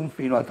uno zoom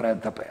fino a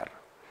 30x,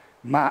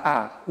 ma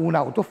ha un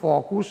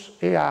autofocus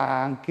e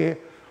ha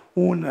anche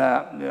un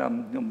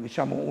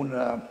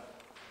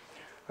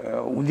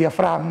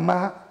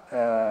diaframma,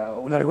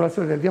 una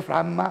regolazione del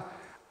diaframma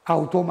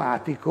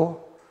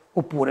automatico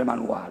oppure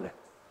manuale.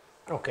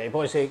 Ok,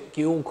 poi se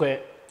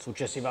chiunque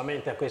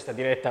successivamente a questa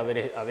diretta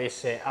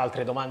avesse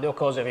altre domande o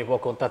cose mi può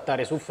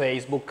contattare su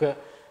Facebook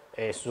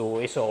e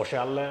sui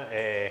social,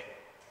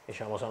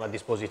 diciamo, sono a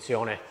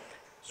disposizione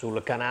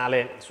sul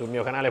canale. Sul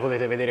mio canale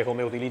potete vedere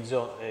come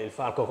utilizzo il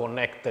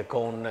FALKONNECT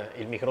con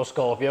il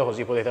microscopio,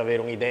 così potete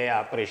avere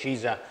un'idea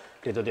precisa.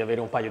 Credo di avere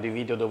un paio di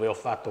video dove ho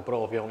fatto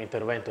proprio un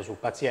intervento sul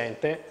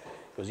paziente,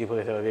 così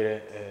potete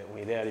avere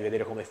un'idea di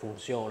vedere come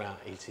funziona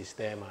il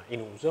sistema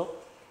in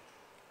uso.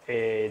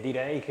 E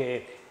direi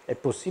che è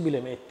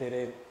possibile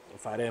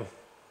fare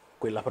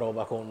quella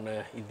prova con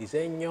il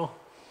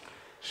disegno.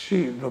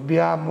 Sì,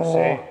 dobbiamo...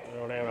 Sì,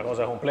 non è una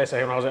cosa complessa,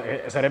 è una cosa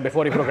che sarebbe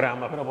fuori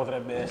programma, però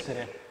potrebbe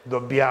essere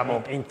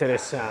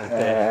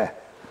interessante.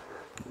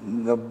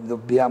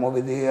 Dobbiamo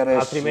vedere.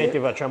 Altrimenti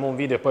facciamo un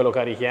video e poi lo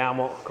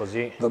carichiamo,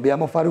 così.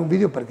 Dobbiamo fare un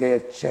video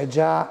perché c'è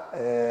già...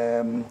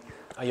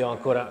 Io ho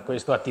ancora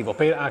questo attivo.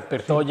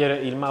 Per togliere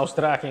il mouse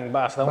tracking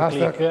basta un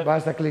clic.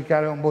 Basta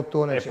cliccare un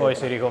bottone. E eccetera. Poi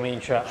si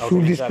ricomincia a Sul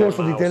utilizzare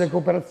discorso il di mouse.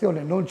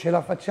 telecooperazione non ce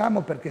la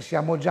facciamo perché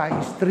siamo già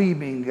in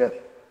streaming,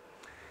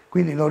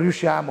 quindi non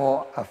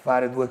riusciamo a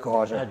fare due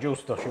cose.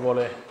 Giusto, ci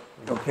vuole...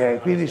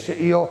 Ok, quindi se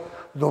io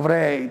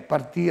dovrei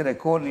partire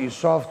con il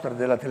software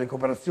della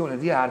telecooperazione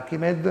di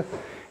Archimed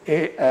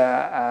e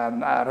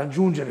a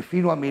raggiungere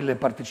fino a 1000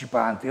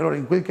 partecipanti. Allora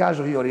in quel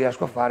caso io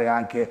riesco a fare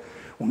anche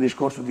un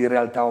discorso di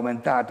realtà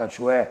aumentata,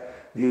 cioè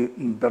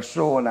di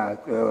persona,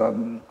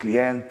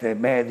 cliente,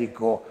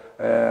 medico,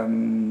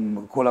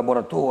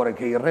 collaboratore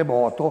che in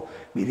remoto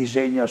mi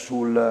disegna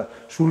sul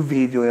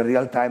video in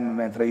real time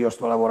mentre io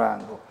sto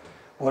lavorando.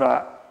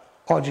 Ora,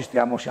 oggi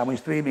siamo in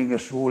streaming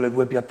sulle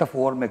due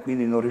piattaforme,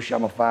 quindi non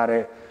riusciamo a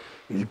fare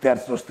il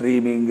terzo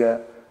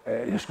streaming,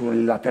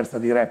 la terza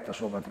diretta,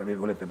 insomma, tra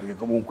virgolette, perché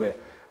comunque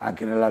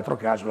anche nell'altro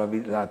caso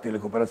la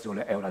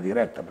telecooperazione è una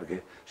diretta,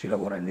 perché si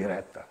lavora in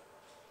diretta.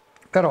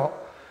 Però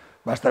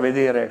basta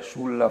vedere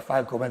sul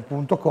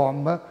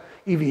falkonet.com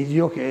i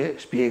video che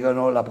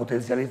spiegano la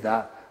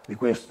potenzialità di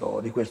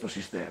questo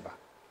sistema.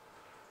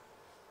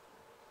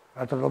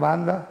 Altra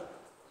domanda?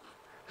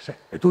 Sì,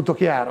 è tutto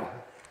chiaro?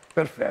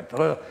 Perfetto,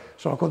 allora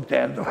sono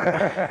contento.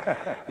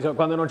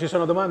 Quando non ci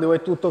sono domande o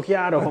è tutto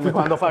chiaro, come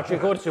quando faccio i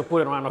corsi,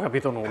 oppure non hanno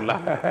capito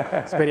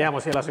nulla. Speriamo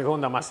sia la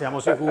seconda, ma siamo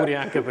sicuri,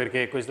 anche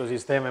perché questo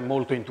sistema è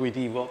molto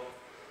intuitivo,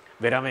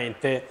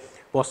 veramente.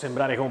 Può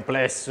sembrare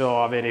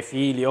complesso avere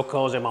fili o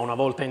cose, ma una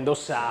volta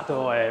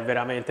indossato è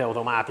veramente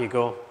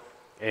automatico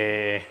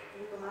e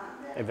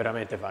è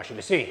veramente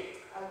facile. Sì.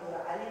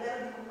 Allora, a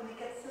livello di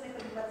comunicazione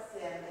per il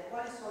paziente,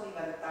 quali sono i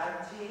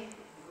vantaggi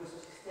di questo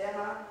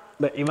sistema?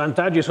 Beh, i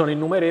vantaggi sono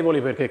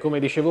innumerevoli perché, come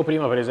dicevo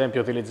prima, per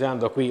esempio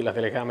utilizzando qui la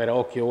telecamera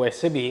occhio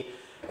USB,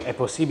 è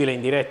possibile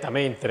in diretta,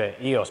 mentre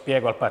io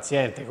spiego al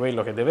paziente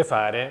quello che deve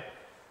fare,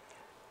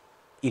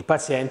 il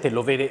paziente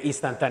lo vede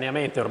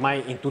istantaneamente.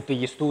 Ormai in tutti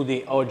gli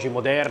studi oggi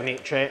moderni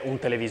c'è un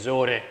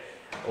televisore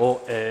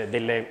o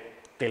delle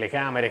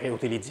telecamere che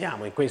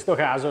utilizziamo. In questo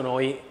caso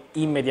noi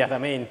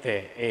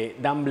immediatamente e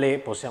d'emblée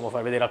possiamo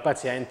far vedere al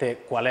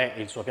paziente qual è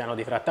il suo piano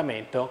di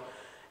trattamento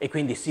e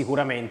quindi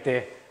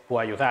sicuramente può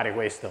aiutare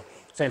questo.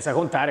 Senza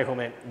contare,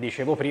 come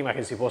dicevo prima,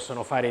 che si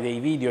possono fare dei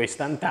video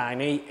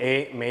istantanei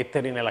e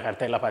metterli nella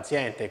cartella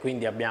paziente,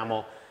 quindi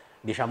abbiamo,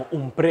 diciamo,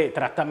 un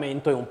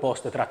pre-trattamento e un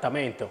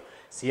post-trattamento,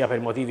 sia per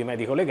motivi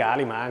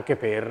medico-legali ma anche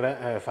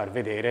per far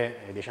vedere,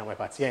 diciamo, ai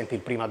pazienti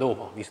il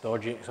prima-dopo, visto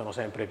oggi sono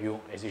sempre più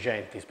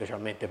esigenti,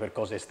 specialmente per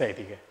cose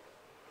estetiche.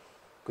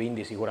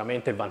 Quindi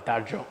sicuramente il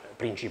vantaggio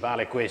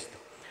principale è questo,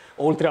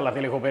 oltre alla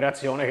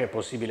telecooperazione che è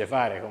possibile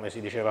fare, come si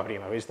diceva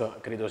prima. Questo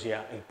credo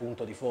sia il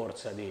punto di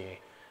forza di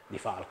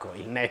FALKO,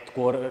 il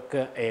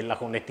network e la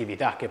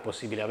connettività che è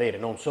possibile avere,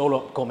 non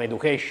solo come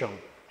education,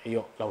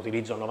 io la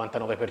utilizzo al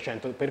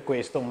 99% per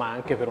questo, ma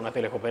anche per una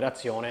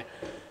telecooperazione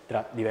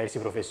tra diversi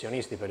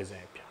professionisti, per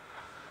esempio.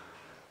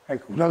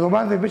 Ecco, una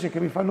domanda invece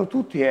che mi fanno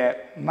tutti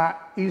è: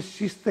 ma il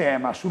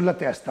sistema sulla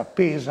testa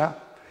pesa?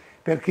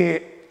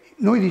 Perché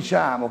noi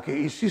diciamo che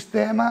il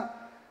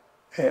sistema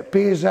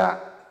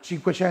pesa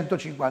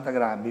 550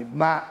 grammi,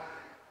 ma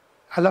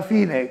alla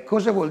fine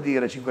cosa vuol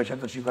dire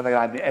 550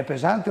 grammi? È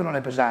pesante o non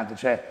è pesante?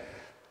 Cioè,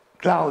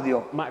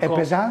 Claudio, è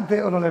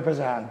pesante o non è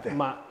pesante?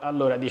 Ma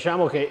allora,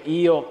 diciamo che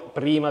io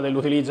prima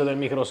dell'utilizzo del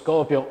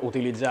microscopio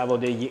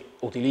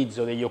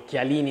utilizzo degli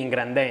occhialini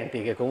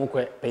ingrandenti che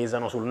comunque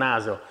pesano sul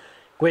naso.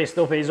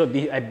 Questo peso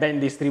è ben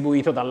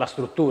distribuito dalla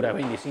struttura,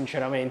 quindi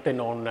sinceramente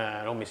non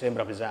mi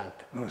sembra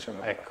pesante. Non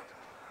sembra ecco.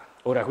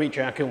 Ora qui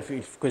c'è anche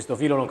questo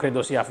filo, non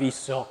credo sia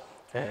fisso.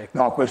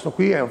 No, questo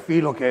qui è un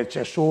filo che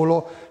c'è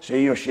solo se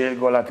io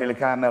scelgo la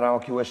telecamera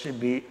occhio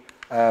USB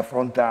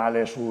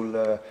frontale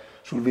sul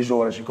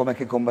visore, siccome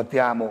che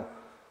combattiamo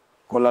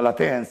con la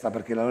latenza,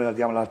 perché noi la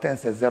diamo la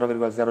latenza è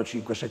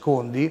 0,05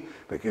 secondi,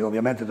 perché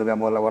ovviamente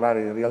dobbiamo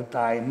lavorare in real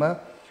time,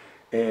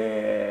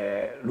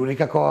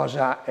 l'unica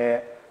cosa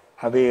è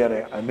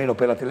avere, almeno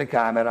per la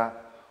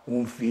telecamera,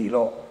 un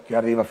filo che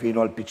arriva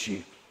fino al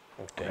PC,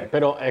 Okay.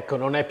 Però ecco,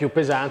 non è più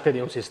pesante di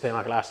un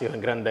sistema classico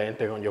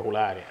ingrandente con gli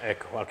oculari,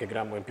 ecco, qualche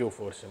grammo in più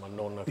forse, ma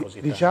non così tanto.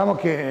 Diciamo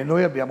che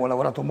noi abbiamo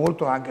lavorato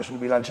molto anche sul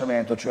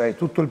bilanciamento, cioè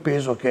tutto il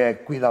peso che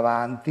è qui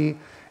davanti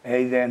è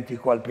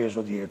identico al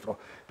peso dietro,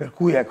 per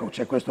cui ecco,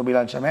 c'è questo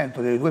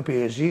bilanciamento dei due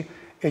pesi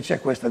e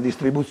c'è questa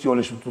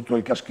distribuzione su tutto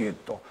il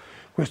caschetto.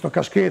 Questo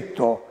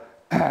caschetto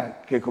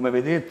che come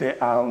vedete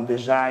ha un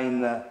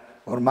design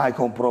ormai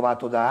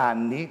comprovato da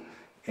anni,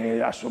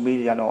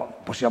 assomigliano,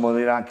 possiamo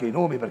dire anche i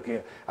nomi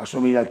perché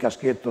assomiglia al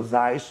caschetto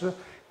Zeiss.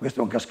 Questo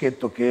è un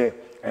caschetto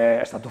che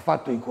è stato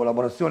fatto in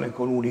collaborazione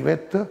con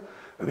Univet,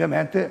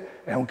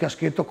 ovviamente è un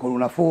caschetto con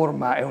una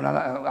forma e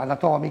una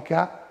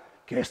anatomica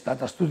che è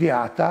stata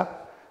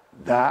studiata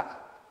da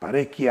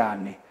parecchi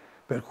anni,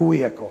 per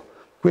cui ecco,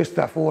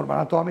 questa forma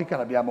anatomica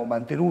l'abbiamo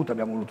mantenuta,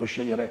 abbiamo voluto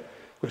scegliere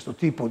questo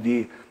tipo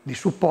di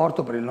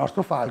supporto per il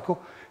nostro falco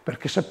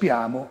perché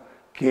sappiamo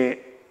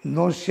che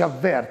non si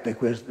avverte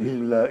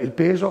il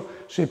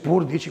peso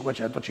seppur di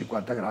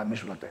 550 grammi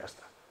sulla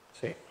testa.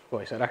 Sì,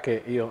 poi sarà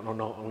che io non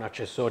ho un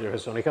accessorio che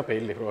sono i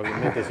capelli,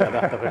 probabilmente si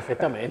adatta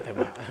perfettamente,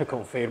 ma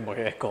confermo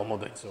che è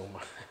comodo, insomma.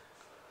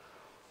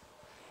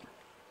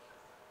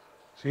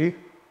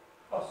 Sì?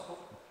 Posso?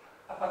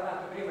 Ha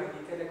parlato prima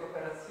di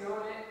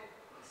telecooperazione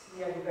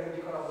sia a livello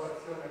di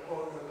collaborazione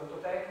con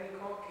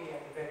l'odontotecnico che a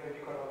livello di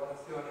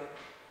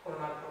collaborazione con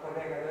un altro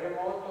collega da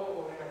remoto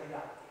o nella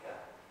didattica.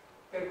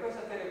 Per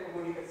questa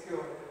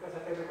telecomunicazione, per questa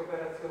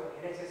telecooperazione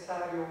è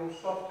necessario un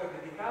software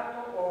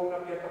dedicato o una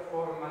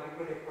piattaforma di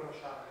quelle che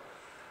conosciamo?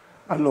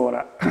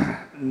 Allora,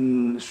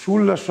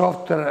 sul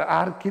software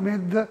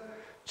Archimed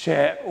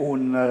c'è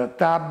un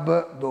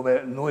tab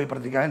dove noi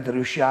praticamente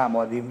riusciamo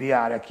ad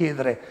inviare, a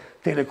chiedere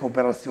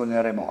telecooperazione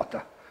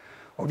remota.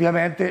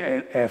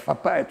 Ovviamente è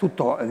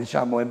tutto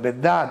diciamo,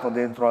 embeddato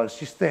dentro al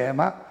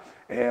sistema,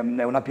 è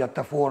una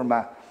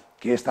piattaforma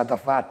che è stata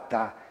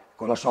fatta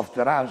con la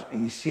software house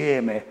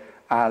insieme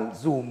al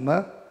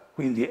Zoom,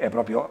 quindi è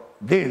proprio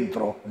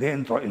dentro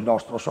il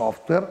nostro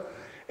software,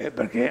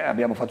 perché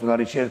abbiamo fatto una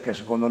ricerca e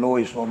secondo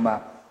noi,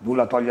 insomma,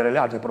 nulla a togliere le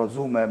altre, però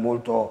Zoom è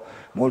molto,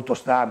 molto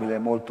stabile,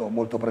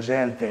 molto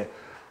presente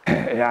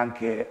e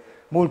anche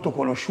molto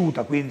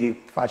conosciuta,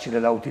 quindi facile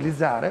da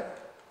utilizzare.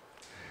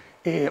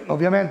 E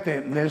ovviamente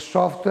nel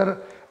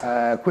software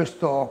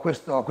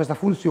questa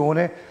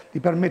funzione ti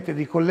permette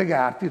di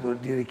collegarti,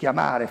 di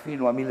richiamare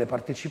fino a 1000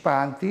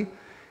 partecipanti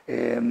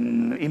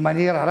in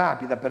maniera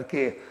rapida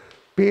perché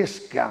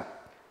pesca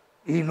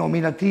il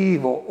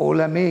nominativo o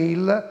la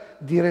mail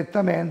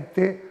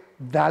direttamente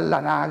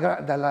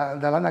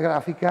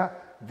dall'anagrafica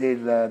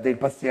dei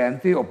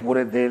pazienti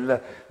oppure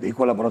dei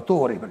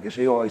collaboratori, perché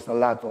se io ho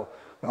installato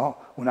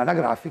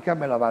un'anagrafica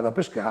me la vado a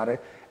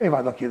pescare e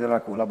vado a chiedere la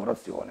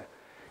collaborazione.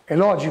 È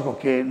logico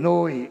che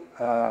noi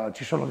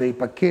ci sono dei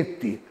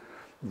pacchetti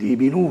di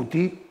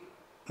minuti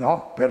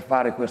per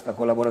fare questa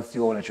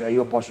collaborazione, cioè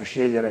io posso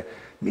scegliere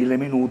 1000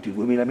 minuti,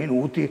 2000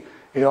 minuti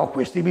e ho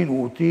questi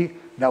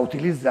minuti da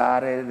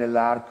utilizzare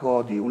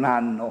nell'arco di un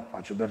anno,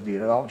 faccio per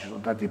dire, ci sono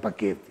tanti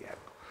pacchetti.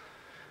 Ecco.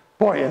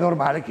 Poi è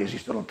normale che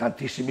esistono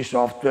tantissimi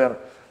software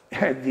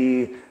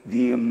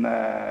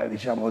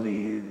diciamo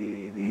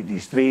di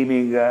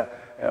streaming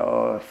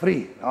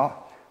free,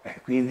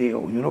 quindi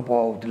ognuno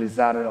può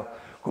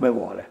utilizzarlo come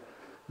vuole.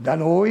 Da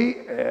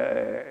noi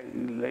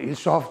il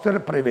software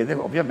prevede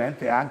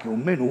ovviamente anche un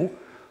menu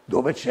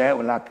dove c'è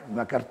una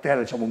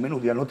cartella, diciamo un menu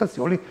di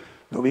annotazioni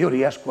dove io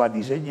riesco a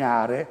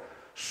disegnare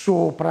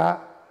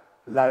sopra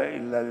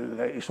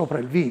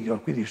il video,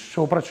 quindi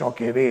sopra ciò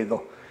che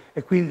vedo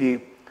e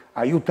quindi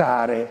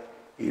aiutare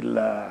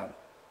il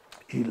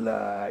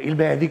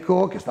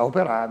medico che sta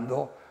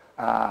operando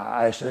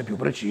a essere più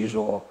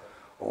preciso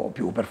o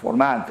più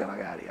performante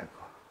magari. Ecco.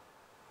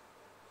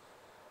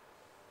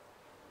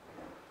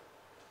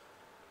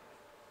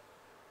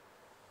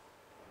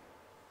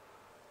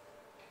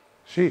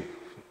 Sì, il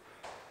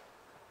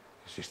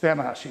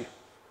sistema sì.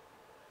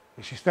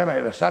 Il sistema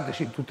è versante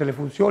sì, in tutte le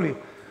funzioni,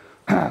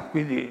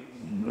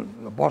 quindi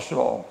lo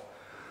posso,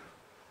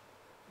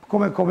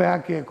 come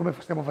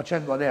stiamo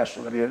facendo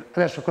adesso.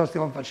 Adesso cosa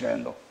stiamo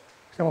facendo?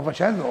 Stiamo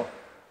facendo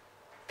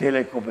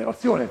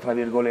telecooperazione, tra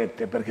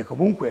virgolette, perché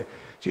comunque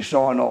ci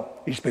sono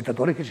gli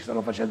spettatori che ci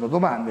stanno facendo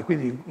domande,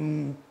 quindi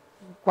in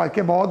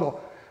qualche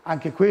modo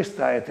anche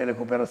questa è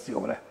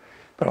telecooperazione.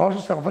 Però lo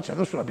stiamo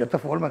facendo sulla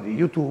piattaforma di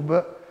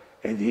YouTube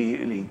e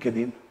di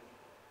LinkedIn.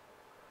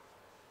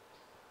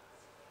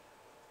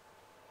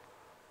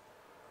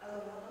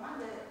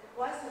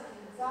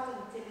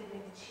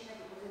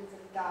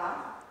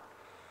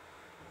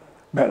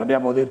 Beh,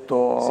 l'abbiamo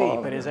detto... Sì,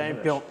 per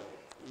esempio,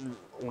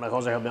 una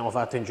cosa che abbiamo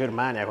fatto in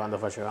Germania quando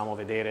facevamo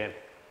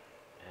vedere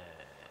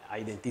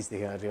ai dentisti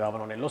che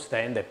arrivavano nello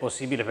stand, è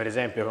possibile, per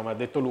esempio, come ha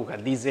detto Luca,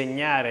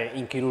 disegnare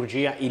in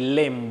chirurgia il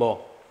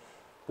lembo.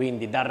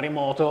 Quindi da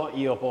remoto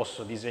io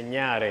posso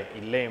disegnare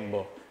il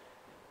lembo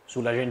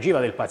sulla gengiva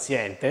del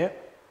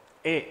paziente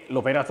e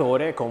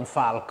l'operatore con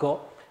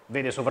FALKO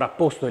vede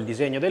sovrapposto il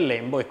disegno del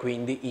lembo e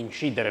quindi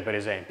incidere, per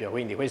esempio.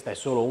 Quindi questa è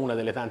solo una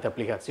delle tante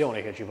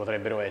applicazioni che ci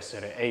potrebbero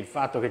essere, e il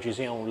fatto che ci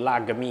sia un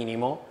lag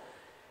minimo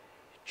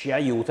ci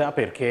aiuta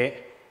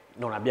perché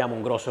non abbiamo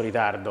un grosso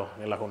ritardo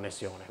nella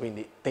connessione,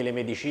 quindi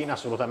telemedicina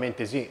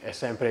assolutamente sì, è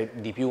sempre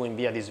di più in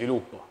via di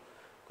sviluppo,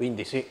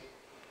 quindi sì.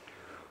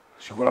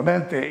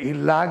 Sicuramente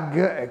il lag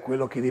è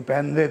quello che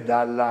dipende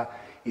dalla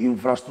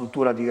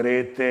infrastruttura di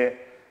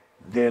rete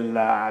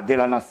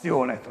della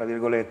nazione, tra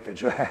virgolette,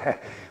 cioè,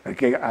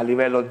 perché a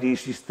livello di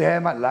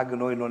sistema lag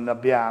noi non ne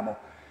abbiamo.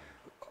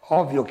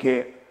 Ovvio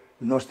che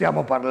non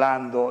stiamo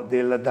parlando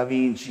del Da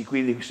Vinci,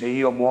 quindi se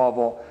io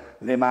muovo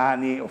le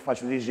mani o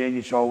faccio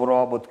disegni, c'ho un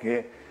robot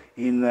che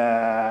in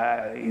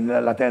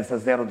latenza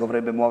zero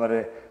dovrebbe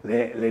muovere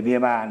le mie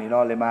mani,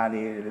 no? Le mani,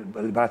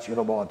 i bracci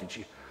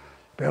robotici.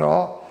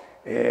 Però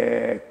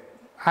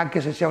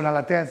anche se c'è una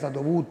latenza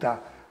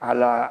dovuta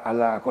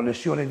alla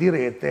connessione di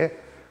rete,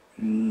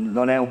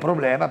 non è un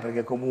problema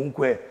perché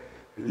comunque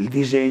il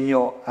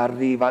disegno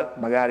arriva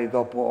magari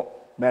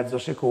dopo mezzo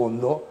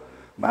secondo,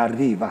 ma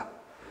arriva.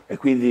 E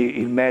quindi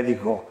il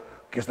medico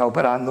che sta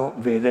operando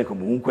vede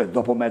comunque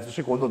dopo mezzo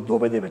secondo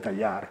dove deve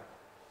tagliare.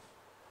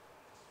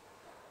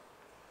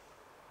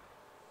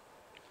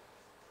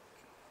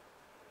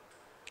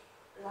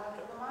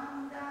 L'altra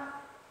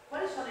domanda,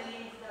 quali sono i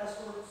limiti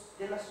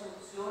della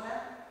soluzione?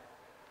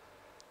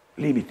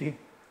 Limiti?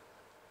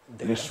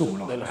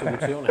 Nessuno. Della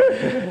soluzione.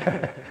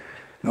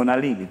 Non ha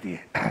limiti.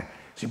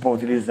 Si può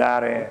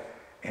utilizzare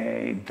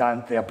in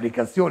tante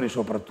applicazioni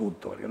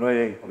soprattutto, perché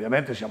noi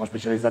ovviamente siamo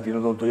specializzati in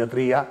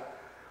odontoiatria,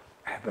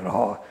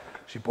 però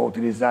si può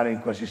utilizzare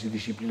in qualsiasi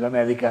disciplina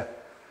medica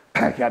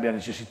che abbia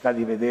necessità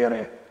di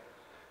vedere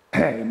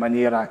in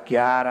maniera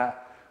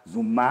chiara,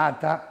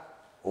 zoomata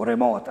o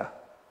remota.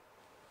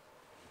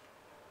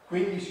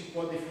 Quindi si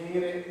può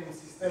definire un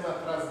sistema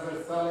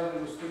trasversale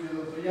dello studio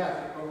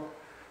odontoiatrico?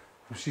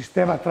 Un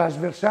sistema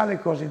trasversale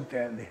cosa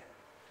intendi?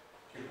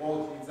 Che può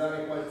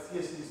utilizzare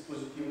qualsiasi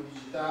dispositivo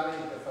digitale,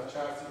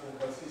 interfacciarsi con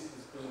qualsiasi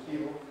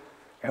dispositivo?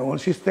 È un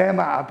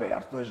sistema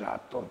aperto,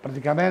 esatto.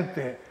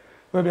 Praticamente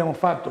noi abbiamo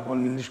fatto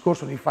con il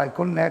discorso di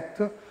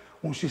FALKONNECT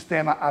un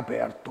sistema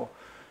aperto,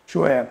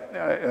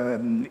 cioè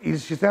il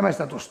sistema è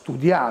stato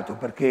studiato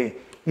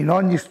perché in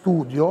ogni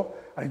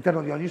studio,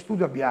 all'interno di ogni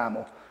studio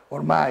abbiamo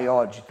ormai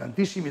oggi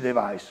tantissimi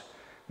device,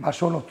 ma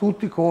sono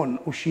tutti con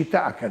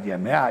uscita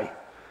HDMI,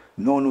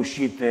 non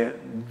uscite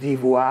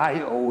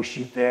DVI o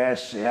uscite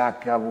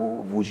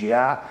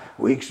SHVGA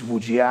o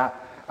XVGA,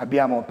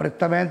 abbiamo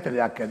prettamente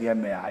le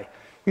HDMI.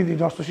 Quindi il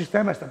nostro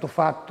sistema è stato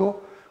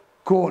fatto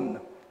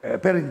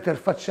per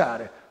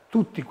interfacciare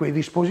tutti quei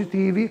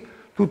dispositivi,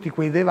 tutti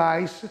quei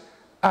device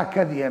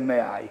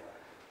HDMI.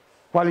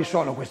 Quali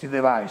sono questi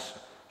device?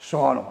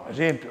 Sono, ad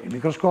esempio, il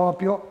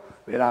microscopio,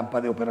 le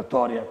lampade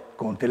operatorie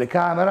con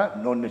telecamera,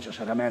 non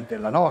necessariamente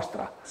la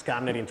nostra.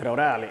 Scanner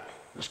intraorali.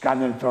 Lo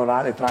scanner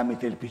intraorale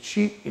tramite il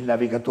PC, il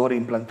navigatore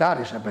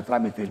implantare sempre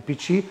tramite il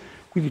PC,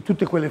 quindi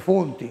tutte quelle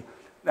fonti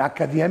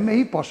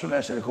HDMI possono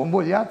essere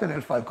convogliate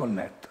nel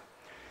FALKONNECT.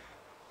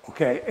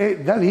 Okay?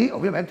 E da lì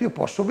ovviamente io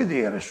posso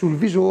vedere sul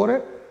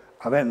visore,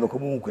 avendo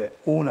comunque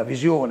una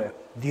visione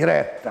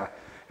diretta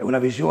e una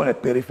visione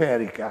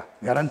periferica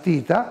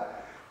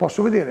garantita,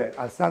 posso vedere,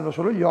 alzando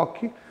solo gli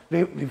occhi,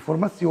 le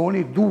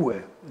informazioni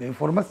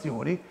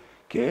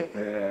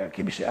che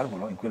mi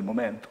servono in quel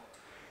momento.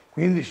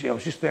 Quindi è un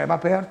sistema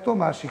aperto,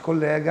 ma si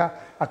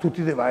collega a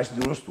tutti i device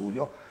di uno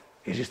studio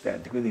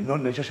esistenti, quindi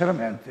non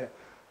necessariamente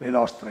le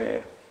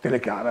nostre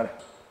telecamere.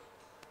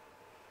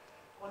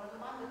 Una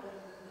domanda per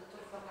il dottor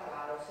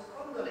Farnararo.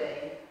 Secondo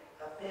lei,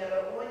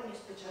 per ogni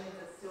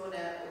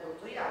specializzazione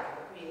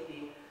odontoiatrica,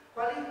 quindi,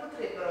 quali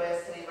potrebbero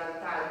essere i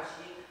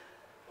vantaggi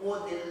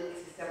o del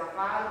sistema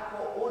FALKO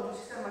o del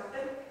sistema...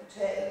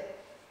 Cioè,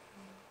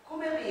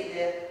 come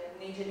vede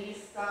un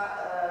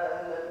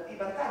igienista i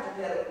vantaggi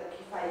per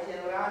chi fa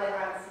igiene orale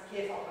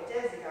anziché fa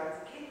protesica,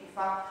 anziché chi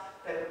fa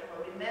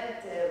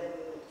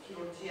probabilmente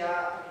chirurgia,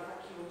 perché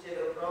fa chirurgia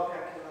vera e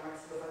propria anche una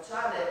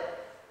maxillofacciale,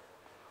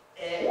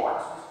 è un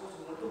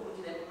discorso molto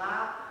utile,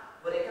 ma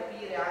vorrei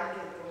capire anche,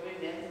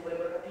 probabilmente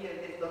vorrebbero capire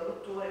detto dal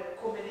dottore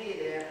come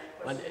vede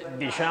questo.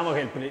 Diciamo che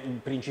il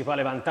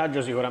principale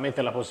vantaggio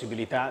sicuramente è la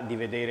possibilità di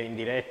vedere in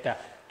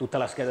diretta tutta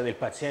la scheda del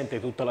paziente,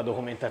 tutta la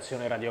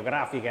documentazione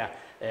radiografica,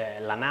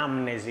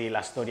 l'anamnesi,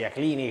 la storia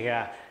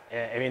clinica,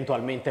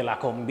 eventualmente la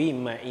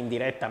COM-BIM in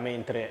diretta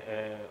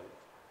mentre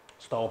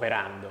sto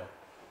operando.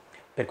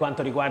 Per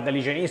quanto riguarda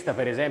l'igienista,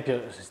 per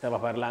esempio, si stava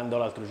parlando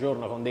l'altro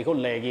giorno con dei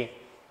colleghi,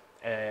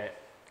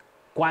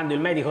 quando il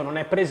medico non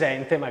è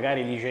presente,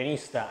 magari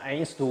l'igienista è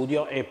in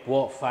studio e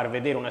può far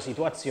vedere una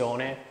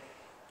situazione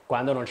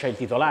quando non c'è il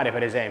titolare,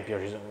 per esempio.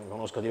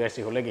 Conosco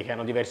diversi colleghi che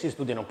hanno diversi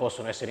studi e non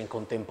possono essere in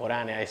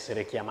contemporanea,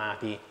 essere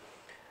chiamati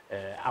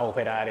a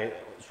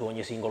operare su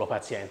ogni singolo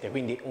paziente.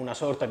 Quindi una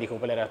sorta di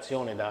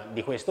cooperazione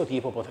di questo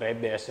tipo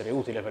potrebbe essere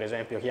utile, per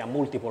esempio chi ha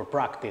multiple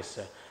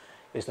practice.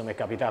 Questo mi è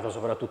capitato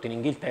soprattutto in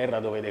Inghilterra,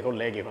 dove dei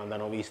colleghi quando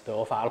hanno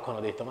visto FALKO hanno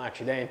detto: ma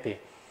accidenti,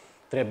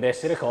 potrebbe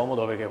essere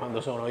comodo perché quando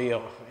sono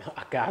io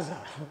a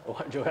casa o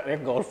a giocare a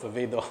golf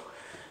vedo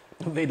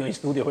in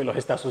studio quello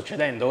che sta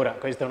succedendo. Ora,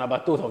 questa è una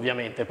battuta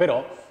ovviamente,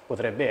 però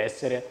potrebbe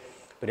essere,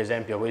 per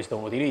esempio, questo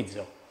un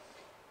utilizzo.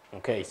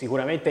 Okay,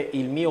 sicuramente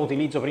il mio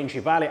utilizzo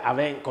principale,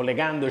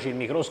 collegandoci il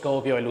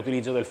microscopio, è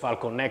l'utilizzo del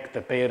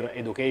FALKONNECT per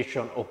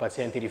education o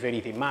pazienti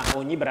riferiti, ma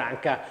ogni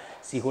branca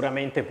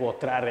sicuramente può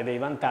trarre dei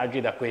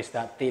vantaggi da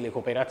questa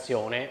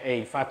telecooperazione e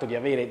il fatto di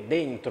avere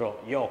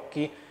dentro gli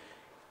occhi,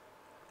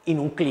 in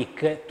un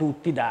clic,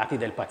 tutti i dati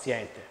del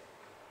paziente,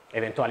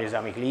 eventuali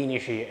esami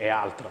clinici e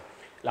altro.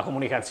 La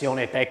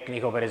comunicazione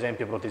tecnico, per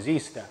esempio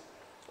protesista,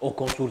 o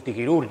consulti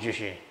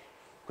chirurgici.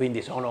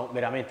 Quindi sono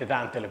veramente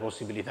tante le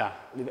possibilità,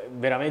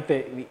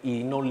 veramente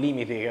i non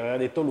limiti che aveva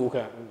detto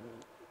Luca,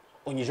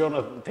 ogni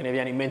giorno te ne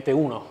viene in mente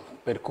uno,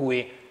 per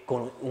cui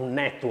con un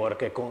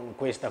network e con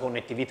questa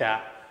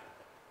connettività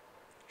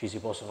ci si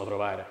possono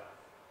trovare.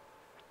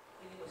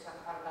 Quindi possiamo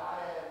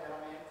parlare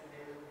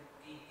veramente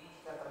di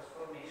digital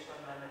transformation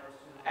nello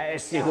studio.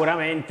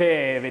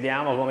 Sicuramente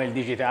vediamo come il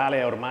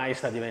digitale ormai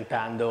sta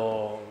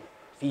diventando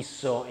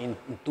fisso in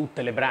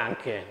tutte le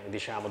branche,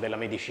 diciamo, della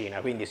medicina,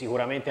 quindi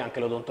sicuramente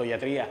anche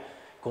l'odontoiatria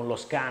con lo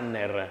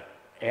scanner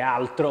e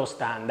altro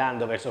sta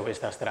andando verso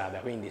questa strada,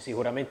 quindi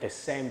sicuramente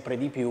sempre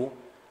di più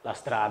la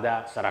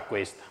strada sarà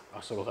questa,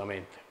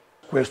 assolutamente.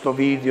 Questo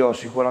video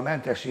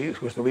sicuramente sì,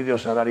 questo video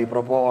sarà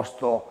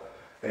riproposto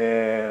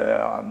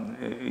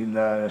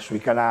sui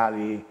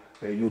canali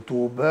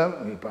YouTube,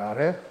 mi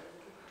pare,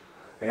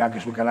 e anche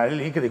sul canale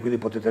LinkedIn, quindi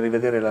potete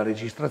rivedere la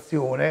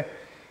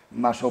registrazione,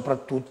 ma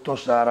soprattutto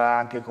sarà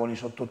anche con i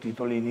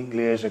sottotitoli in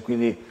inglese,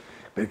 quindi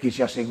per chi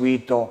ci ha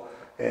seguito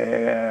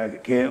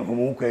che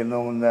comunque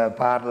non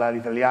parla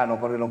l'italiano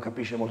oppure non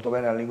capisce molto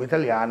bene la lingua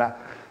italiana,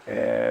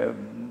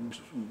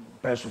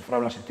 penso fra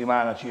una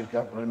settimana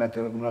circa,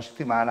 probabilmente una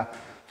settimana,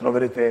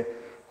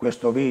 troverete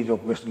questo video,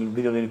 il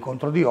video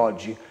dell'incontro di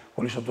oggi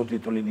con i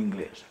sottotitoli in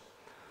inglese.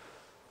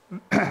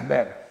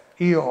 Bene,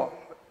 io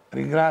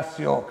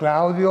ringrazio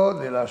Claudio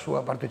della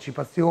sua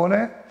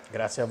partecipazione.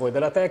 Grazie a voi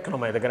della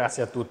Tecnomed,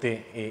 grazie a tutti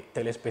i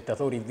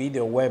telespettatori,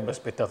 video web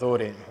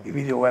spettatori. I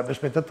video web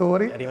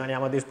spettatori.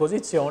 Rimaniamo a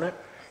disposizione.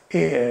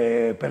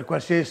 E per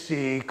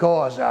qualsiasi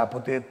cosa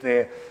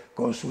potete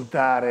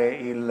consultare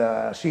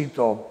il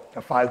sito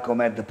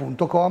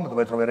falkomed.com,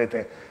 dove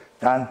troverete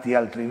tanti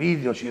altri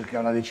video, circa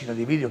una decina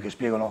di video che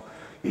spiegano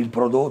il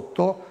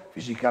prodotto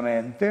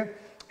fisicamente,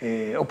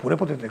 oppure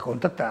potete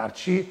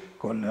contattarci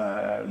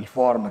con il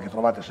form che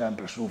trovate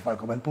sempre su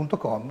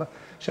falkomed.com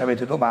se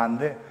avete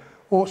domande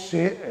o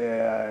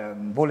se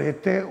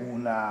volete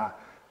una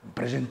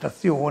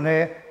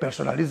presentazione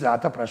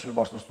personalizzata presso il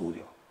vostro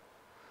studio.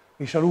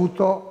 Vi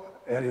saluto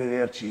e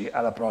arrivederci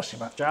alla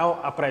prossima.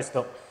 Ciao, a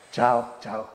presto. Ciao, ciao.